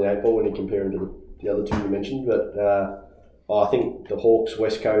bit behind the eight ball when you compare them to the other two you mentioned. But I think the Hawks,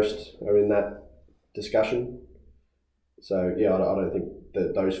 West Coast are in that discussion. So, yeah, I don't think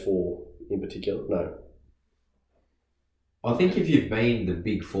that those four in particular, no. I think if you've been the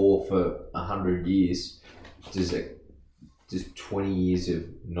big four for 100 years, does 20 years of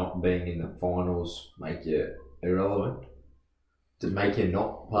not being in the finals make you irrelevant? To make you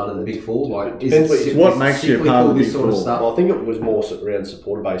not part of the big four? Like, What makes you part of the big sort of four? stuff? Well, I think it was more around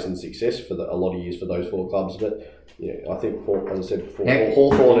supporter base and success for a lot of years for those four clubs. But yeah, I think, as I said before,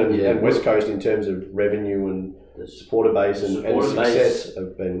 Hawthorn and West Coast in terms of revenue and supporter base and success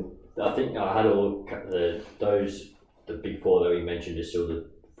have been. I think I had a look at the big four that we mentioned are still the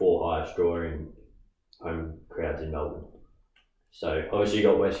four highest drawing home crowds in Melbourne. So obviously you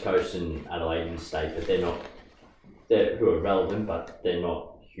got West Coast and Adelaide and State, but they're who are relevant, but they're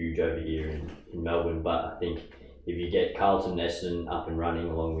not huge over here in Melbourne. But I think if you get Carlton and Essendon up and running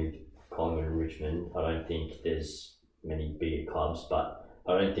along with Collingwood and Richmond, I don't think there's many bigger clubs, but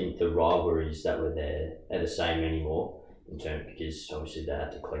I don't think the rivalries that were there are the same anymore in terms, because obviously they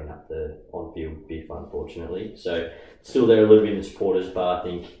had to clean up the on-field biff, unfortunately. So still there a little bit in the supporters, but I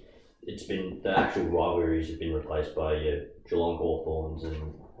think it's been the actual rivalries have been replaced by your Geelong Hawthorns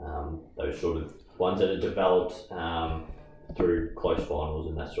and those sort of ones that are developed through close finals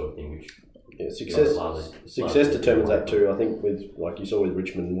and that sort of thing, which Success determines that too. I think with, like you saw with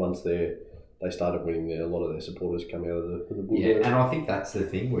Richmond, once they started winning there, a lot of their supporters come out of the Yeah, and I think that's the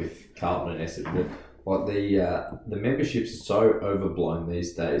thing with Carlton and Essendon. Like the memberships are so overblown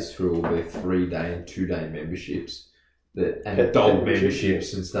these days through all their 3-day and 2-day memberships and dog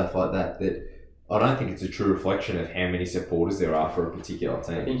memberships and stuff like that. That I don't think it's a true reflection of how many supporters there are for a particular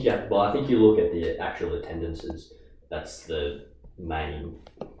team. I think you look at the actual attendances. That's the main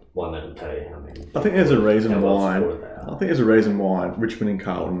one that will tell you how many. I think there's a reason how well why. supported they are. I think there's a reason why Richmond and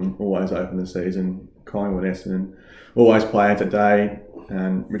Carlton always open the season. Collingwood, Essendon always play out today,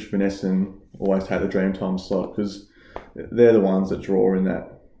 and Richmond, Essendon always take the Dreamtime slot because they're the ones that draw in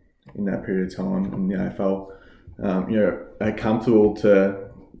that period of time in the AFL. They're comfortable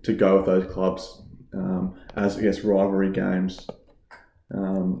to go with those clubs as I guess rivalry games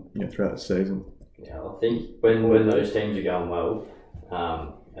throughout the season. Yeah, I think when those teams are going well,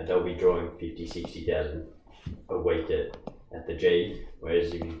 they'll be drawing 50, 60,000 a week at the G,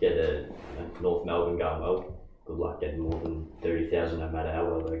 whereas if you get a North Melbourne going well, good luck getting more than 30,000 no matter how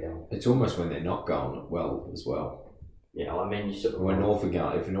well they're going. It's almost when they're not going well as well. Yeah, I mean, if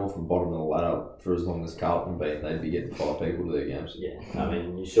North are bottom of the ladder for as long as Carlton been, they'd be getting 5 people to their games. Yeah, I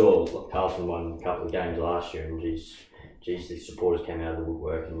mean, you saw Carlton won a couple of games last year, and geez, the supporters came out of the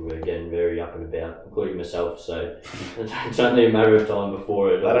woodwork and were getting very up and about, including myself. So it's only a matter of time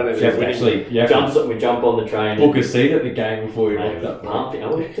before it. We jump on the train. Book a seat at the game before you rocked up. Pumping. I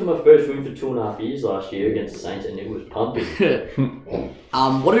went to my first win for 2.5 years last year against the Saints, and it was pumping.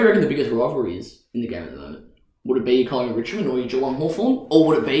 What do you reckon the biggest rivalry is in the game at the moment? Would it be Collingwood Richmond or Geelong Hawthorn? Or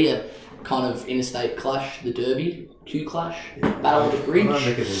would it be a kind of interstate clash, the Derby, Q clash, Battle of the Bridge? I don't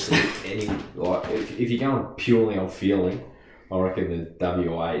reckon there's any, if you're going purely on feeling, I reckon the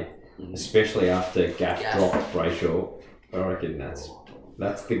WA, especially after Gaff dropped Brayshaw, I reckon that's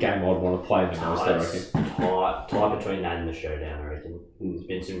the game I'd want to play the most, I reckon. Tight between that and the showdown, I reckon. There's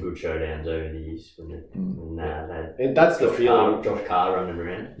been some good showdowns over the years and that's the feeling. Josh Carr running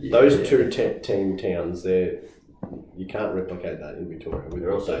around. Those two team towns, you can't replicate that in Victoria.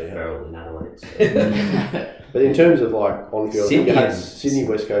 They're also feral in Adelaide. So. But in terms of on field, you had Sydney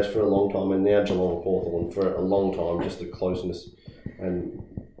West Coast for a long time, and now Geelong Hawthorn for a long time. Just the closeness, and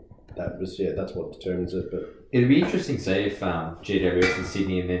that's what determines it. But it'd be interesting to see if GWS and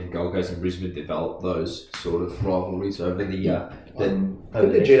Sydney and then Gold Coast and Brisbane develop those sort of rivalries over the. I think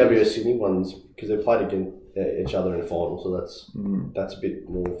the GWS Sydney ones, because they played against each other in a final, so that's a bit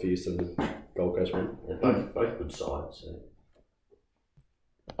more fierce than the Gold Coast one. They're both good sides. So.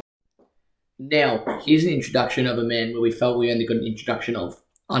 Now, here's an introduction of a man where we felt we only got an introduction of.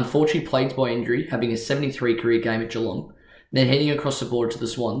 Unfortunately plagued by injury, having a 73 career game at Geelong, then heading across the border to the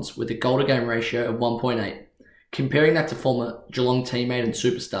Swans with a goal-to-game ratio of 1.8. Comparing that to former Geelong teammate and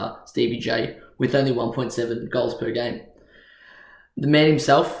superstar Stevie J with only 1.7 goals per game. The man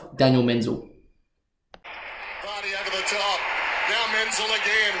himself, Daniel Menzel. Vardy over the top. Now Menzel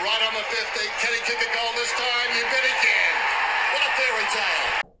again, right on the 50. Can he kick a goal this time? You bet he can. What a fairy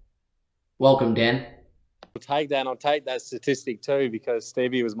tale. Welcome, Dan. I'll take that statistic too, because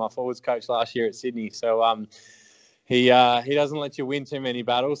Stevie was my forwards coach last year at Sydney. So he doesn't let you win too many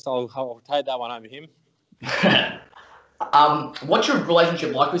battles. So I'll take that one over him. What's your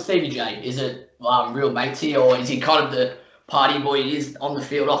relationship like with Stevie J? Is it real matey, or is he kind of the party boy he is on the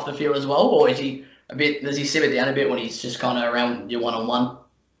field, off the field as well, or is he does he simmer down a bit when he's just kind of around your one-on-one?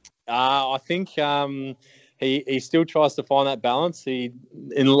 I think he still tries to find that balance. He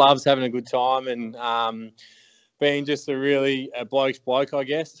loves having a good time and being just a bloke's bloke, I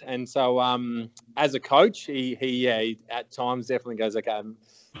guess. And so as a coach, he at times definitely goes, okay,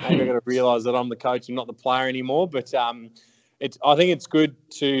 maybe I've got to realise that I'm the coach and not the player anymore. But I think it's good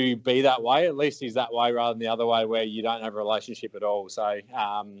to be that way. At least he's that way rather than the other way where you don't have a relationship at all. So,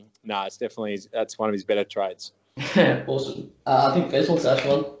 no, it's definitely that's one of his better traits. Awesome. I think Fez wants to ask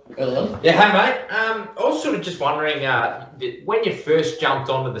one early on. Yeah, hey mate. I was sort of just wondering, when you first jumped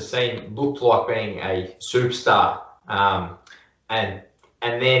onto the scene, looked like being a superstar, and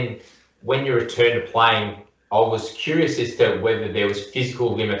then when you returned to playing, I was curious as to whether there was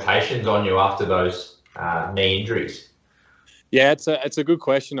physical limitations on you after those knee injuries. Yeah, it's a good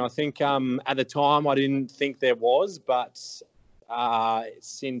question. I think at the time I didn't think there was, but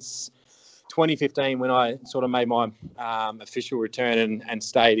since 2015, when I sort of made my official return and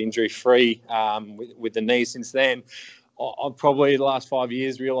stayed injury-free with the knee since then, I've probably the last 5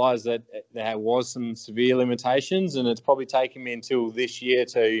 years realised that there was some severe limitations, and it's probably taken me until this year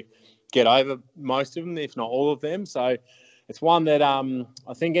to get over most of them, if not all of them. So it's one that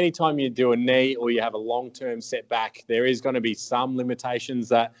I think anytime you do a knee or you have a long-term setback, there is going to be some limitations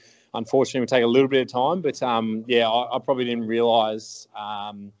that unfortunately will take a little bit of time. But I probably didn't realise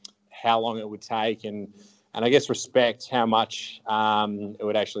how long it would take and I guess respect how much it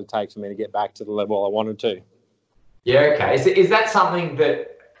would actually take for me to get back to the level I wanted to. Yeah, okay. Is that something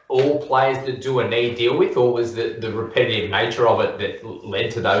that all players that do a knee deal with, or was the repetitive nature of it that led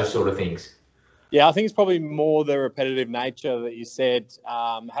to those sort of things? Yeah, I think it's probably more the repetitive nature that you said.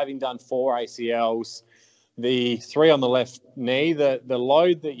 Having done 4 ACLs, the 3 on the left knee, the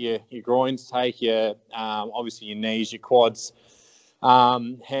load that your groins take, obviously your knees, your quads,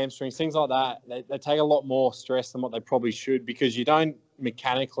 hamstrings, things like that, they take a lot more stress than what they probably should, because you don't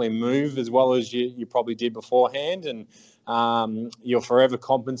mechanically move as well as you probably did beforehand, and you're forever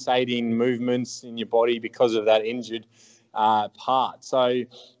compensating movements in your body because of that injured part. So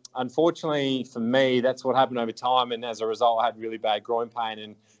unfortunately for me, that's what happened over time, and as a result I had really bad groin pain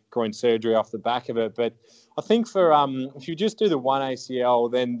and groin surgery off the back of it. But I think for if you just do the 1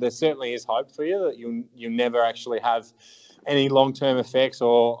 ACL, then there certainly is hope for you that you'll never actually have any long-term effects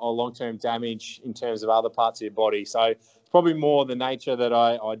or long-term damage in terms of other parts of your body. So it's probably more the nature that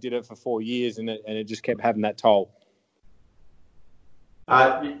I did it for 4 years and it just kept having that toll.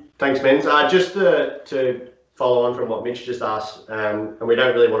 Thanks, Menz. Just to follow on from what Mitch just asked, and we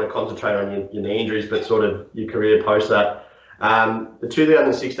don't really want to concentrate on your knee injuries, but sort of your career post that. The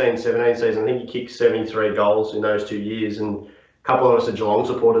 2016-17 season, I think you kicked 73 goals in those 2 years, and a couple of us are Geelong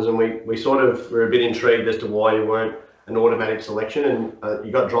supporters, and we sort of were a bit intrigued as to why you weren't an automatic selection, and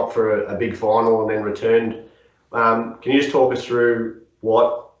you got dropped for a big final and then returned. Can you just talk us through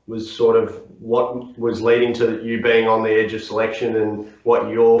what was leading to you being on the edge of selection and what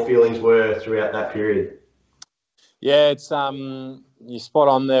your feelings were throughout that period? Yeah, it's you're spot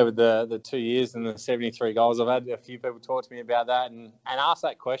on there with the 2 years and the 73 goals. I've had a few people talk to me about that and ask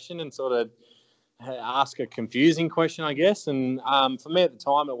that question and sort of ask a confusing question, I guess. And for me at the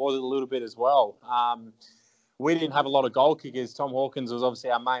time, it was a little bit as well. We didn't have a lot of goal kickers. Tom Hawkins was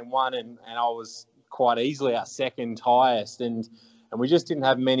obviously our main one, and I was quite easily our second highest. And we just didn't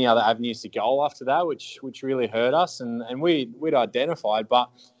have many other avenues to goal after that, which really hurt us. And we'd identified,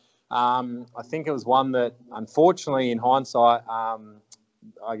 but I think it was one that, unfortunately, in hindsight,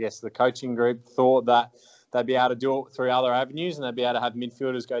 I guess the coaching group thought that they'd be able to do it through other avenues and they'd be able to have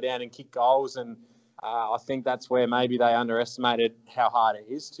midfielders go down and kick goals. And I think that's where maybe they underestimated how hard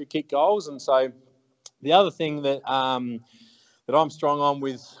it is to kick goals. And so the other thing that that I'm strong on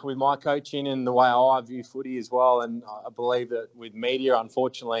with my coaching and the way I view footy as well, and I believe that with media,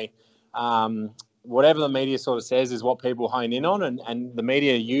 unfortunately, whatever the media sort of says is what people hone in on, and the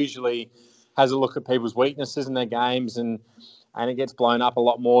media usually has a look at people's weaknesses in their games, and it gets blown up a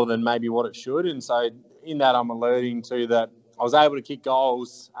lot more than maybe what it should. And so in that, I'm alerting to that I was able to kick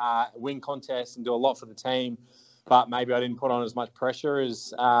goals, win contests, and do a lot for the team. But maybe I didn't put on as much pressure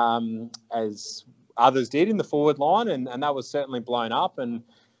as others did in the forward line, and that was certainly blown up. And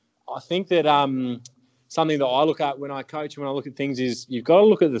I think that something that I look at when I coach and when I look at things is you've got to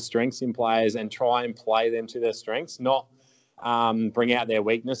look at the strengths in players and try and play them to their strengths, not bring out their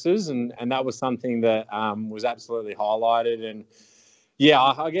weaknesses. And that was something that was absolutely highlighted. And yeah,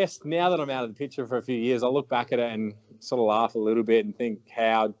 I guess now that I'm out of the picture for a few years, I look back at it and sort of laugh a little bit and think,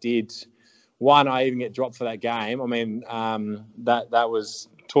 how did I even get dropped for that game? I mean, that was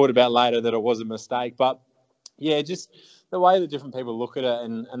talked about later that it was a mistake. But yeah, just the way that different people look at it,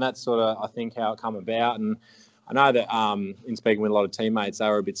 and that's sort of, I think, how it come about. And I know that in speaking with a lot of teammates, they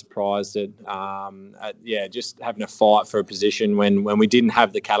were a bit surprised at just having a fight for a position when we didn't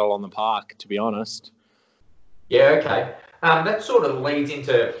have the cattle on the park, to be honest. Yeah, okay. That sort of leads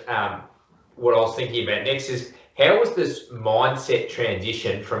into what I was thinking about next is, how was this mindset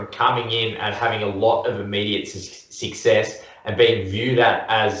transition from coming in and having a lot of immediate success and being viewed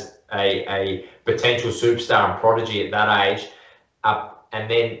as a potential superstar and prodigy at that age, and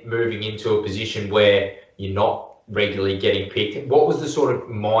then moving into a position where you're not regularly getting picked? What was the sort of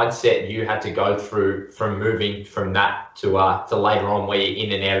mindset you had to go through from moving from that to later on where you're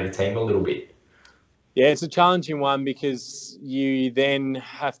in and out of the team a little bit? Yeah, it's a challenging one because you then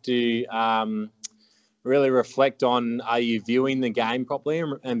have to really reflect on, are you viewing the game properly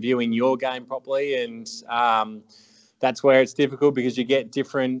and viewing your game properly? And that's where it's difficult because you get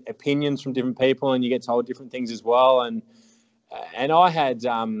different opinions from different people and you get told different things as well. And I had,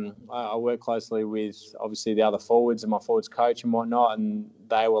 I worked closely with obviously the other forwards and my forwards coach and whatnot, and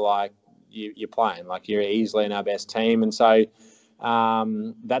they were like, you're playing, like you're easily in our best team. And so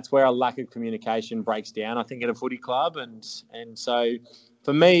that's where a lack of communication breaks down, I think, at a footy club. And so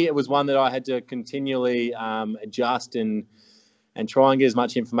for me, it was one that I had to continually adjust and try and get as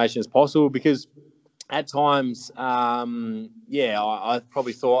much information as possible, because at times, I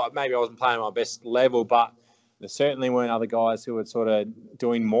probably thought maybe I wasn't playing at my best level, but there certainly weren't other guys who were sort of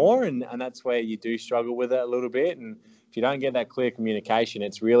doing more, and that's where you do struggle with it a little bit. And if you don't get that clear communication,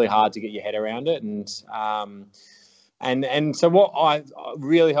 it's really hard to get your head around it. And so what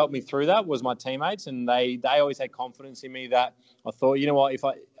really helped me through that was my teammates, and they always had confidence in me that I thought, you know what,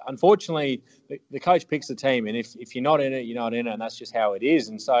 unfortunately, the coach picks the team, and if you're not in it, you're not in it, and that's just how it is.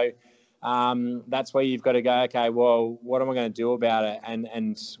 And so that's where you've got to go, okay, well, what am I going to do about it?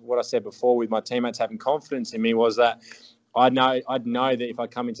 And what I said before with my teammates having confidence in me was that I'd know that if I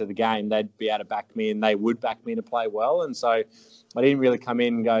come into the game, they'd be able to back me, and they would back me to play well. And so I didn't really come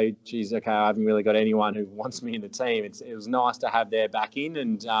in and go, geez, okay, I haven't really got anyone who wants me in the team. It was nice to have their backing,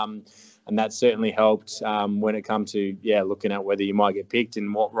 and that certainly helped when it comes to looking at whether you might get picked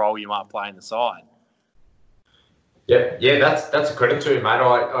and what role you might play in the side. Yeah, that's a credit to you, mate.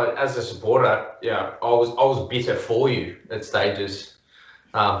 I as a supporter, I was bitter for you at stages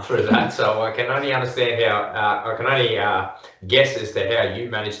through that, so I can only understand how I can only guess as to how you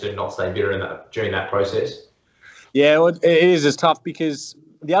managed to not stay bitter during that process. Yeah, well, it is as tough, because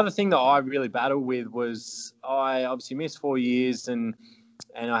the other thing that I really battled with was I obviously missed 4 years, and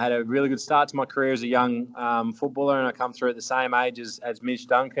I had a really good start to my career as a young footballer, and I come through at the same age as Mitch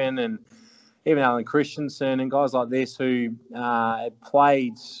Duncan and even Alan Christensen and guys like this who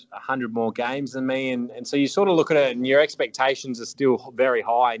played 100 more games than me. And so you sort of look at it and your expectations are still very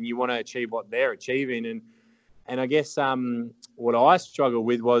high and you want to achieve what they're achieving. And I guess what I struggled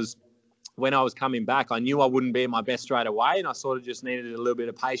with was when I was coming back, I knew I wouldn't be at my best straight away, and I sort of just needed a little bit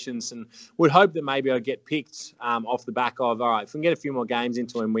of patience and would hope that maybe I'd get picked off the back of, all right, if we can get a few more games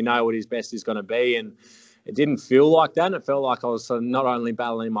into him, we know what his best is going to be. And it didn't feel like that. It felt like I was not only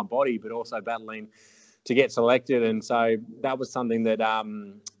battling in my body, but also battling to get selected. And so that was something that,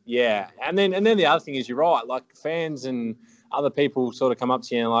 And then the other thing is, you're right. Like, fans and other people sort of come up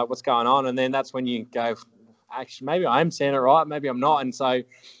to you and like, what's going on? And then that's when you go, actually, maybe I am saying it right, maybe I'm not. And so,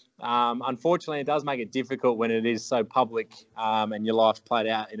 unfortunately, it does make it difficult when it is so public and your life's played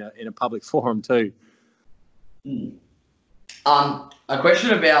out in a public forum too. A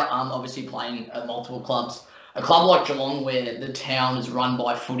question about obviously playing at multiple clubs. A club like Geelong, where the town is run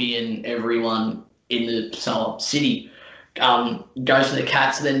by footy and everyone in the city goes to the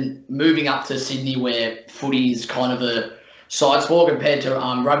Cats, then moving up to Sydney, where footy is kind of a side sport compared to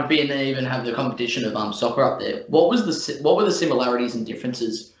rugby, and they even have the competition of soccer up there. What were the similarities and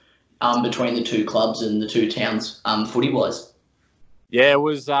differences between the two clubs and the two towns footy-wise? Yeah, it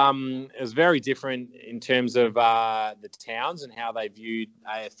was very different in terms of the towns and how they viewed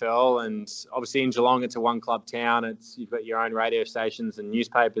AFL. And obviously in Geelong, it's a one-club town. You've got your own radio stations and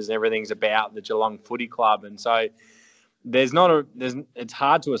newspapers, and everything's about the Geelong Footy Club. And so it's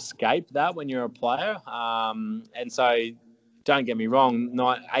hard to escape that when you're a player. And so don't get me wrong,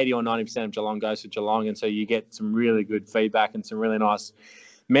 80 or 90% of Geelong goes to Geelong, and so you get some really good feedback and some really nice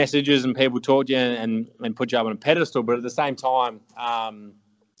messages, and people talk to you and put you up on a pedestal. But at the same time,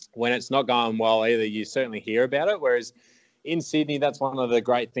 when it's not going well either, you certainly hear about it. Whereas in Sydney, that's one of the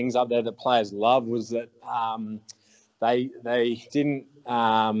great things up there that players love, was that they didn't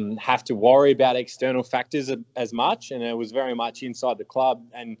have to worry about external factors as much, and it was very much inside the club.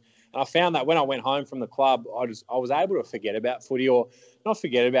 And I found that when I went home from the club, I was able to forget about footy, or not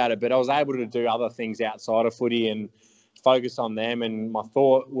forget about it, but I was able to do other things outside of footy and focus on them, and my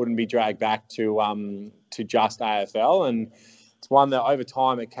thought wouldn't be dragged back to just AFL. And it's one that over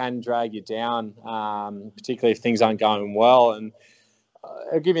time it can drag you down, particularly if things aren't going well. And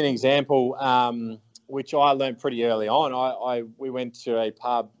I'll give you an example, which I learned pretty early on. We went to a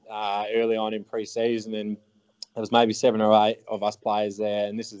pub early on in pre-season, and there was maybe 7 or 8 of us players there,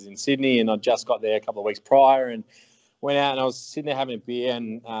 and this is in Sydney, and I just got there a couple of weeks prior and went out, and I was sitting there having a beer,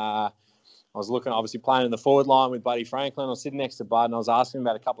 and I was looking, obviously playing in the forward line with Buddy Franklin. I was sitting next to Bud, and I was asking him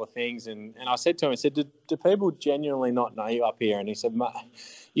about a couple of things, and I said to him, do people genuinely not know you up here? And he said, mate,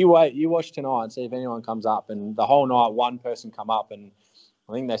 you wait, you watch tonight and see if anyone comes up. And the whole night, one person come up, and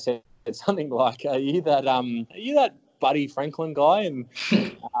I think they said something like, are you that Buddy Franklin guy?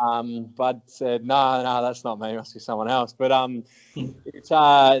 And Bud said, no, that's not me. It must be someone else. But it's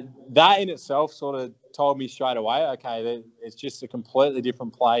that in itself sort of told me straight away, okay, it's just a completely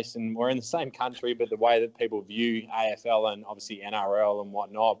different place, and we're in the same country, but the way that people view AFL and obviously NRL and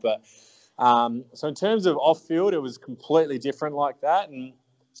whatnot. But so in terms of off-field, it was completely different like that. And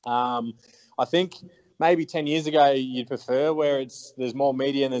I think maybe 10 years ago you'd prefer where there's more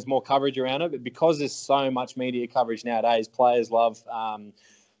media and there's more coverage around it, but because there's so much media coverage nowadays, players love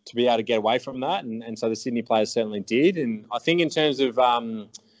to be able to get away from that, and so the Sydney players certainly did. And I think in terms of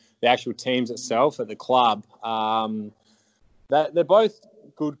the actual teams itself at the club, they're both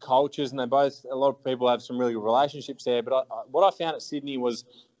good cultures, and a lot of people have some really good relationships there. But what I found at Sydney was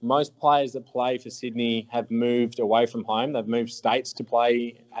most players that play for Sydney have moved away from home. They've moved states to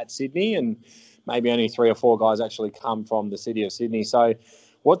play at Sydney, and maybe only 3 or 4 guys actually come from the city of Sydney. So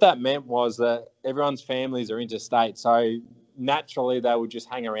what that meant was that everyone's families are interstate. So naturally they would just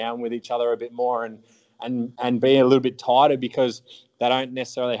hang around with each other a bit more and be a little bit tighter, because they don't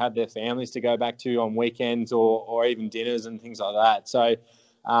necessarily have their families to go back to on weekends or even dinners and things like that. So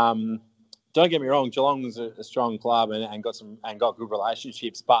don't get me wrong, Geelong is a strong club and got good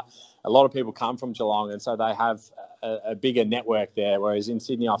relationships, but a lot of people come from Geelong, and so they have a bigger network there. Whereas in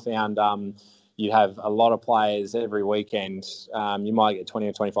Sydney, I found you have a lot of players every weekend. You might get 20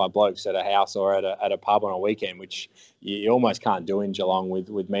 or 25 blokes at a house or at a pub on a weekend, which you almost can't do in Geelong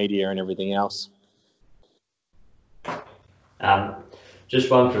with media and everything else. Just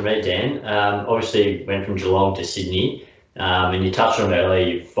one from me, Dan. Obviously, went from Geelong to Sydney, and you touched on it earlier.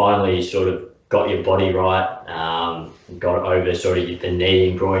 You finally sort of got your body right, got over sort of the knee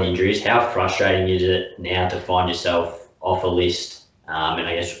and groin injuries. How frustrating is it now to find yourself off a list? And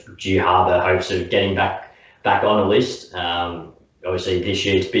I guess, do you harbour hopes of getting back on a list? Obviously, this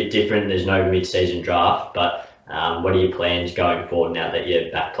year it's a bit different. There's no mid-season draft, but what are your plans going forward now that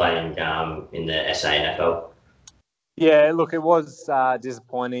you're back playing in the SANFL? Yeah, look, it was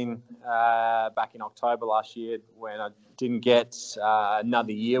disappointing back in October last year when I didn't get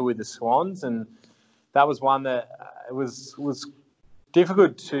another year with the Swans, and that was one that it was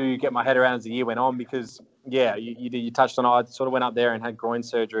difficult to get my head around as the year went on, because, yeah, you touched on it. I sort of went up there and had groin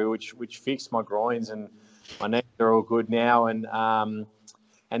surgery, which fixed my groins, and my knees are all good now. And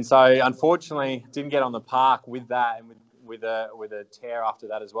so, unfortunately, didn't get on the park with that and with a tear after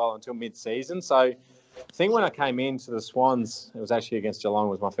that as well until mid-season. So I think when I came into the Swans, it was actually against Geelong,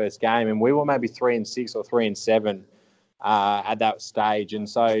 was my first game, and we were maybe 3-6 or 3-7 at that stage. And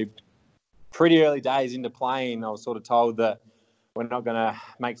so pretty early days into playing, I was sort of told that we're not going to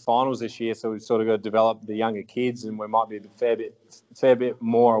make finals this year, so we've sort of got to develop the younger kids, and we might be a fair bit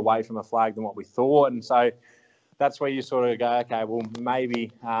more away from a flag than what we thought. And so that's where you sort of go, okay, well,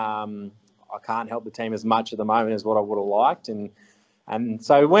 maybe I can't help the team as much at the moment as what I would have liked. And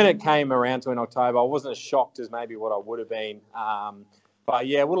so when it came around to in October, I wasn't as shocked as maybe what I would have been. But,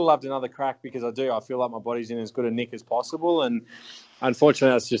 yeah, would have loved another crack, because I feel like my body's in as good a nick as possible. And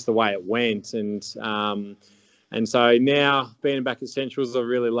unfortunately, that's just the way it went. And so now, being back at Centrals, I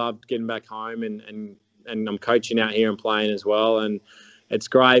really loved getting back home, and I'm coaching out here and playing as well. And it's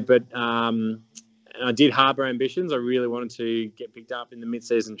great. But I did harbour ambitions. I really wanted to get picked up in the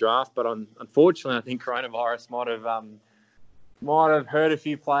mid-season draft. But unfortunately, I think coronavirus might have might have hurt a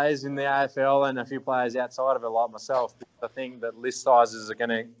few players in the AFL and a few players outside of it, like myself. I think that list sizes are going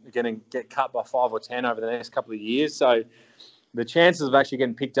to get cut by 5 or 10 over the next couple of years. So the chances of actually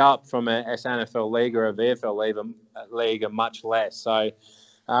getting picked up from a SANFL league or a VFL league are much less. So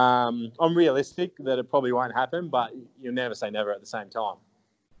I'm realistic that it probably won't happen, but you'll never say never at the same time.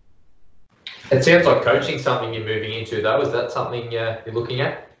 It sounds like coaching's something you're moving into, though. Is that something you're looking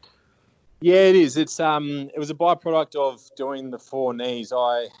at? Yeah, it is. It was a byproduct of doing the 4 knees.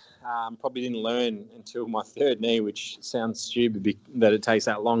 I probably didn't learn until my 3rd knee, which sounds stupid that it takes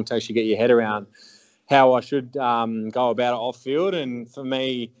that long to actually get your head around how I should go about it off field. And for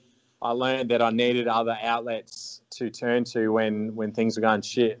me, I learned that I needed other outlets to turn to when things were going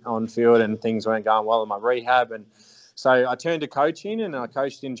shit on field and things weren't going well in my rehab. And so I turned to coaching, and I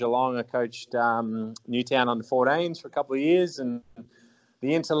coached in Geelong. I coached Newtown under 14s for a couple of years and the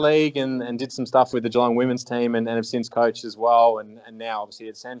Interleague and did some stuff with the Geelong women's team and have since coached as well and now obviously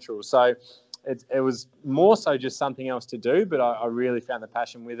at Central. So it was more so just something else to do, but I really found the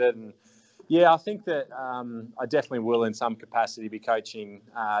passion with it. And yeah, I think that I definitely will in some capacity be coaching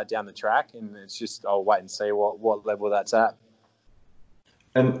down the track, and it's just I'll wait and see what level that's at.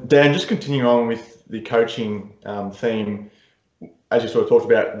 And Dan, just continuing on with the coaching theme, as you sort of talked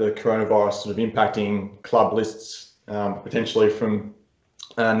about the coronavirus sort of impacting club lists potentially from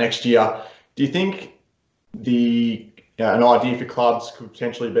next year, do you think an idea for clubs could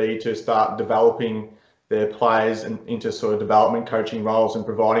potentially be to start developing their players into sort of development coaching roles and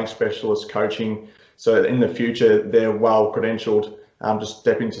providing specialist coaching so that in the future they're well credentialed to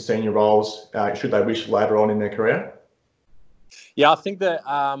step into senior roles should they wish later on in their career? Yeah, I think that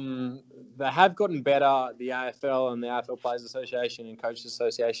they have gotten better, the AFL and the AFL Players Association and Coaches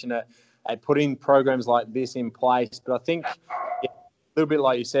Association, at putting programs like this in place. But I think a little bit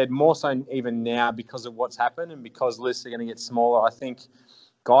like you said, more so even now because of what's happened and because lists are going to get smaller. I think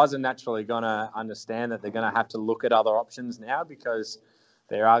guys are naturally going to understand that they're going to have to look at other options now because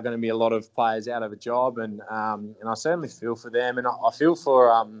there are going to be a lot of players out of a job, and I certainly feel for them, and I feel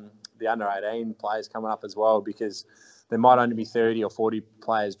for the under-18 players coming up as well, because there might only be 30 or 40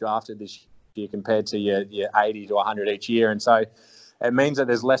 players drafted this year compared to your 80 to 100 each year, and so it means that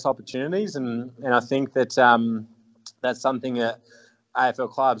there's less opportunities, and I think that that's something that AFL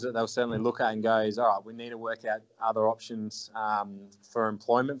clubs that they'll certainly look at and go, is all right, we need to work out other options for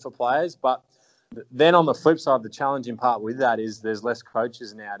employment for players. But then on the flip side, the challenging part with that is there's less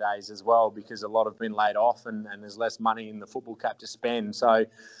coaches nowadays as well, because a lot have been laid off and there's less money in the football cap to spend. So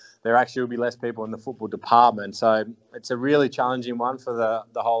there actually will be less people in the football department. So it's a really challenging one for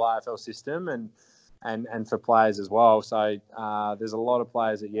the whole AFL system and for players as well. So there's a lot of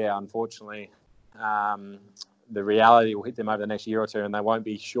players that, unfortunately, the reality will hit them over the next year or two and they won't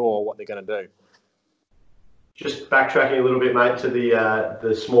be sure what they're going to do. Just backtracking a little bit, mate, to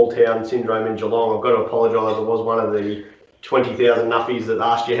the small town syndrome in Geelong. I've got to apologise. I was one of the 20,000 nuffies that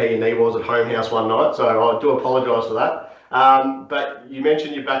asked you how your knee was at home house one night, so I do apologise for that. But you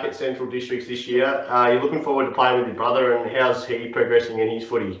mentioned you're back at Central Districts this year. You're looking forward to playing with your brother, and how's he progressing in his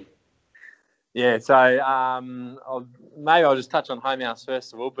footy? Yeah, so maybe I'll just touch on home house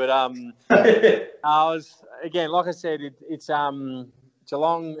first of all. But I was, again, like I said, it's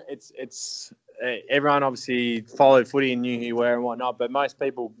Geelong. It's everyone obviously followed footy and knew who you were and whatnot, but most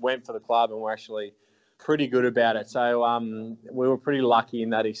people went for the club and were actually pretty good about it. So we were pretty lucky in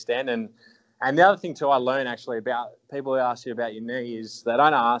that extent. And the other thing too, I learned actually about people who ask you about your knee is they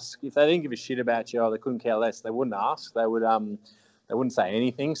don't ask if they didn't give a shit about you or they couldn't care less. They wouldn't ask. They wouldn't say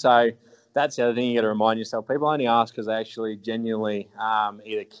anything. So that's the other thing you got to remind yourself. People only ask because they actually genuinely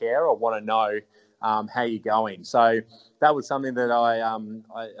either care or want to know how you're going. So that was something that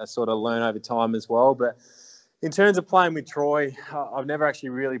I sort of learned over time as well. But in terms of playing with Troy, I've never actually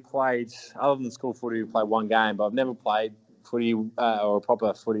really played, other than school footy, we played one game, but I've never played footy or a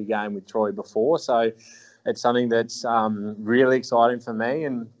proper footy game with Troy before. So it's something that's really exciting for me.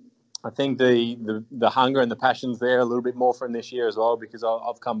 And I think the hunger and the passion's there a little bit more from this year as well, because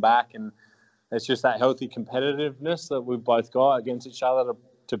I've come back and it's just that healthy competitiveness that we've both got against each other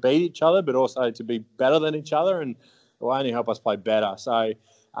to beat each other, but also to be better than each other, and it will only help us play better. So,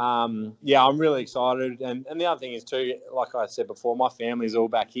 I'm really excited. And the other thing is too, like I said before, my family's all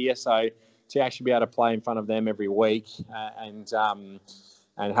back here, so to actually be able to play in front of them every week and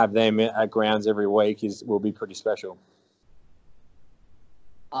have them at grounds every week will be pretty special.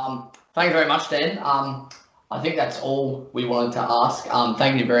 Thank you very much, Dan. I think that's all we wanted to ask.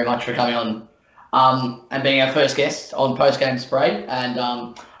 Thank you very much for coming on and being our first guest on Post Game Spray. And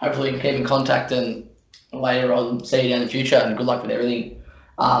hopefully we can keep in contact and later on see you in the future. And good luck with everything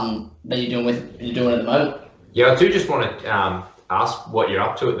that you're doing at the moment. Yeah, I do just want to ask what you're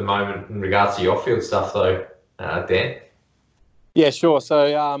up to at the moment in regards to your off-field stuff, though, Dan. Yeah, sure.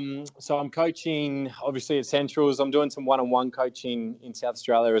 So I'm coaching, obviously, at Centrals. I'm doing some one-on-one coaching in South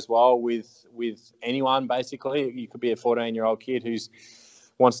Australia as well with anyone, basically. You could be a 14-year-old kid who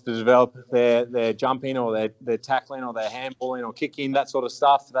wants to develop their jumping or their tackling or their handballing or kicking, that sort of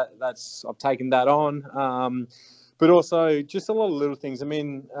stuff. I've taken that on. But also just a lot of little things. I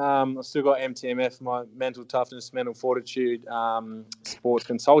mean, I've still got MTMF, my mental toughness, mental fortitude, sports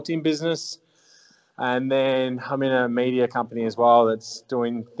consulting business. And then I'm in a media company as well that's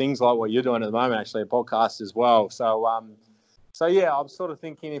doing things like what you're doing at the moment, actually, a podcast as well. So yeah, I'm sort of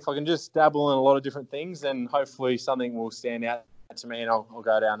thinking if I can just dabble in a lot of different things, then hopefully something will stand out to me and I'll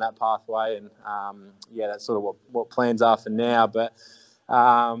go down that pathway. And that's sort of what plans are for now. But like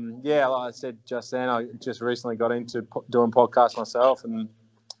I said just then, I just recently got into doing podcasts myself. And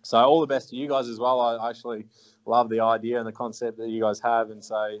so all the best to you guys as well. I actually love the idea and the concept that you guys have, and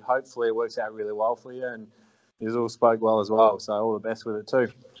so hopefully it works out really well for you, and you all spoke well as well, so all the best with it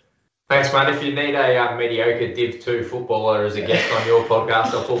too. Thanks, mate. If you need a mediocre Div 2 footballer as a guest on your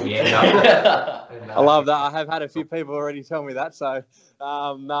podcast, I'll put my hand up. I love that. I have had a few people already tell me that, so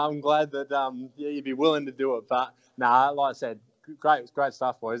I'm glad that you'd be willing to do it. But like I said, great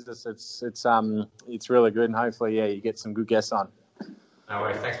stuff, boys. It's really good, and hopefully you get some good guests on. No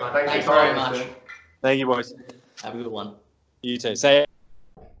worries. Thanks, mate. Thanks very much. Thank you, boys. Have a good one. You too. See ya.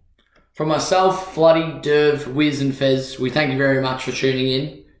 From myself, Floody, Derv, Wiz and Fez, we thank you very much for tuning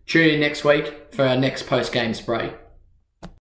in. Tune in next week for our next post-game spray.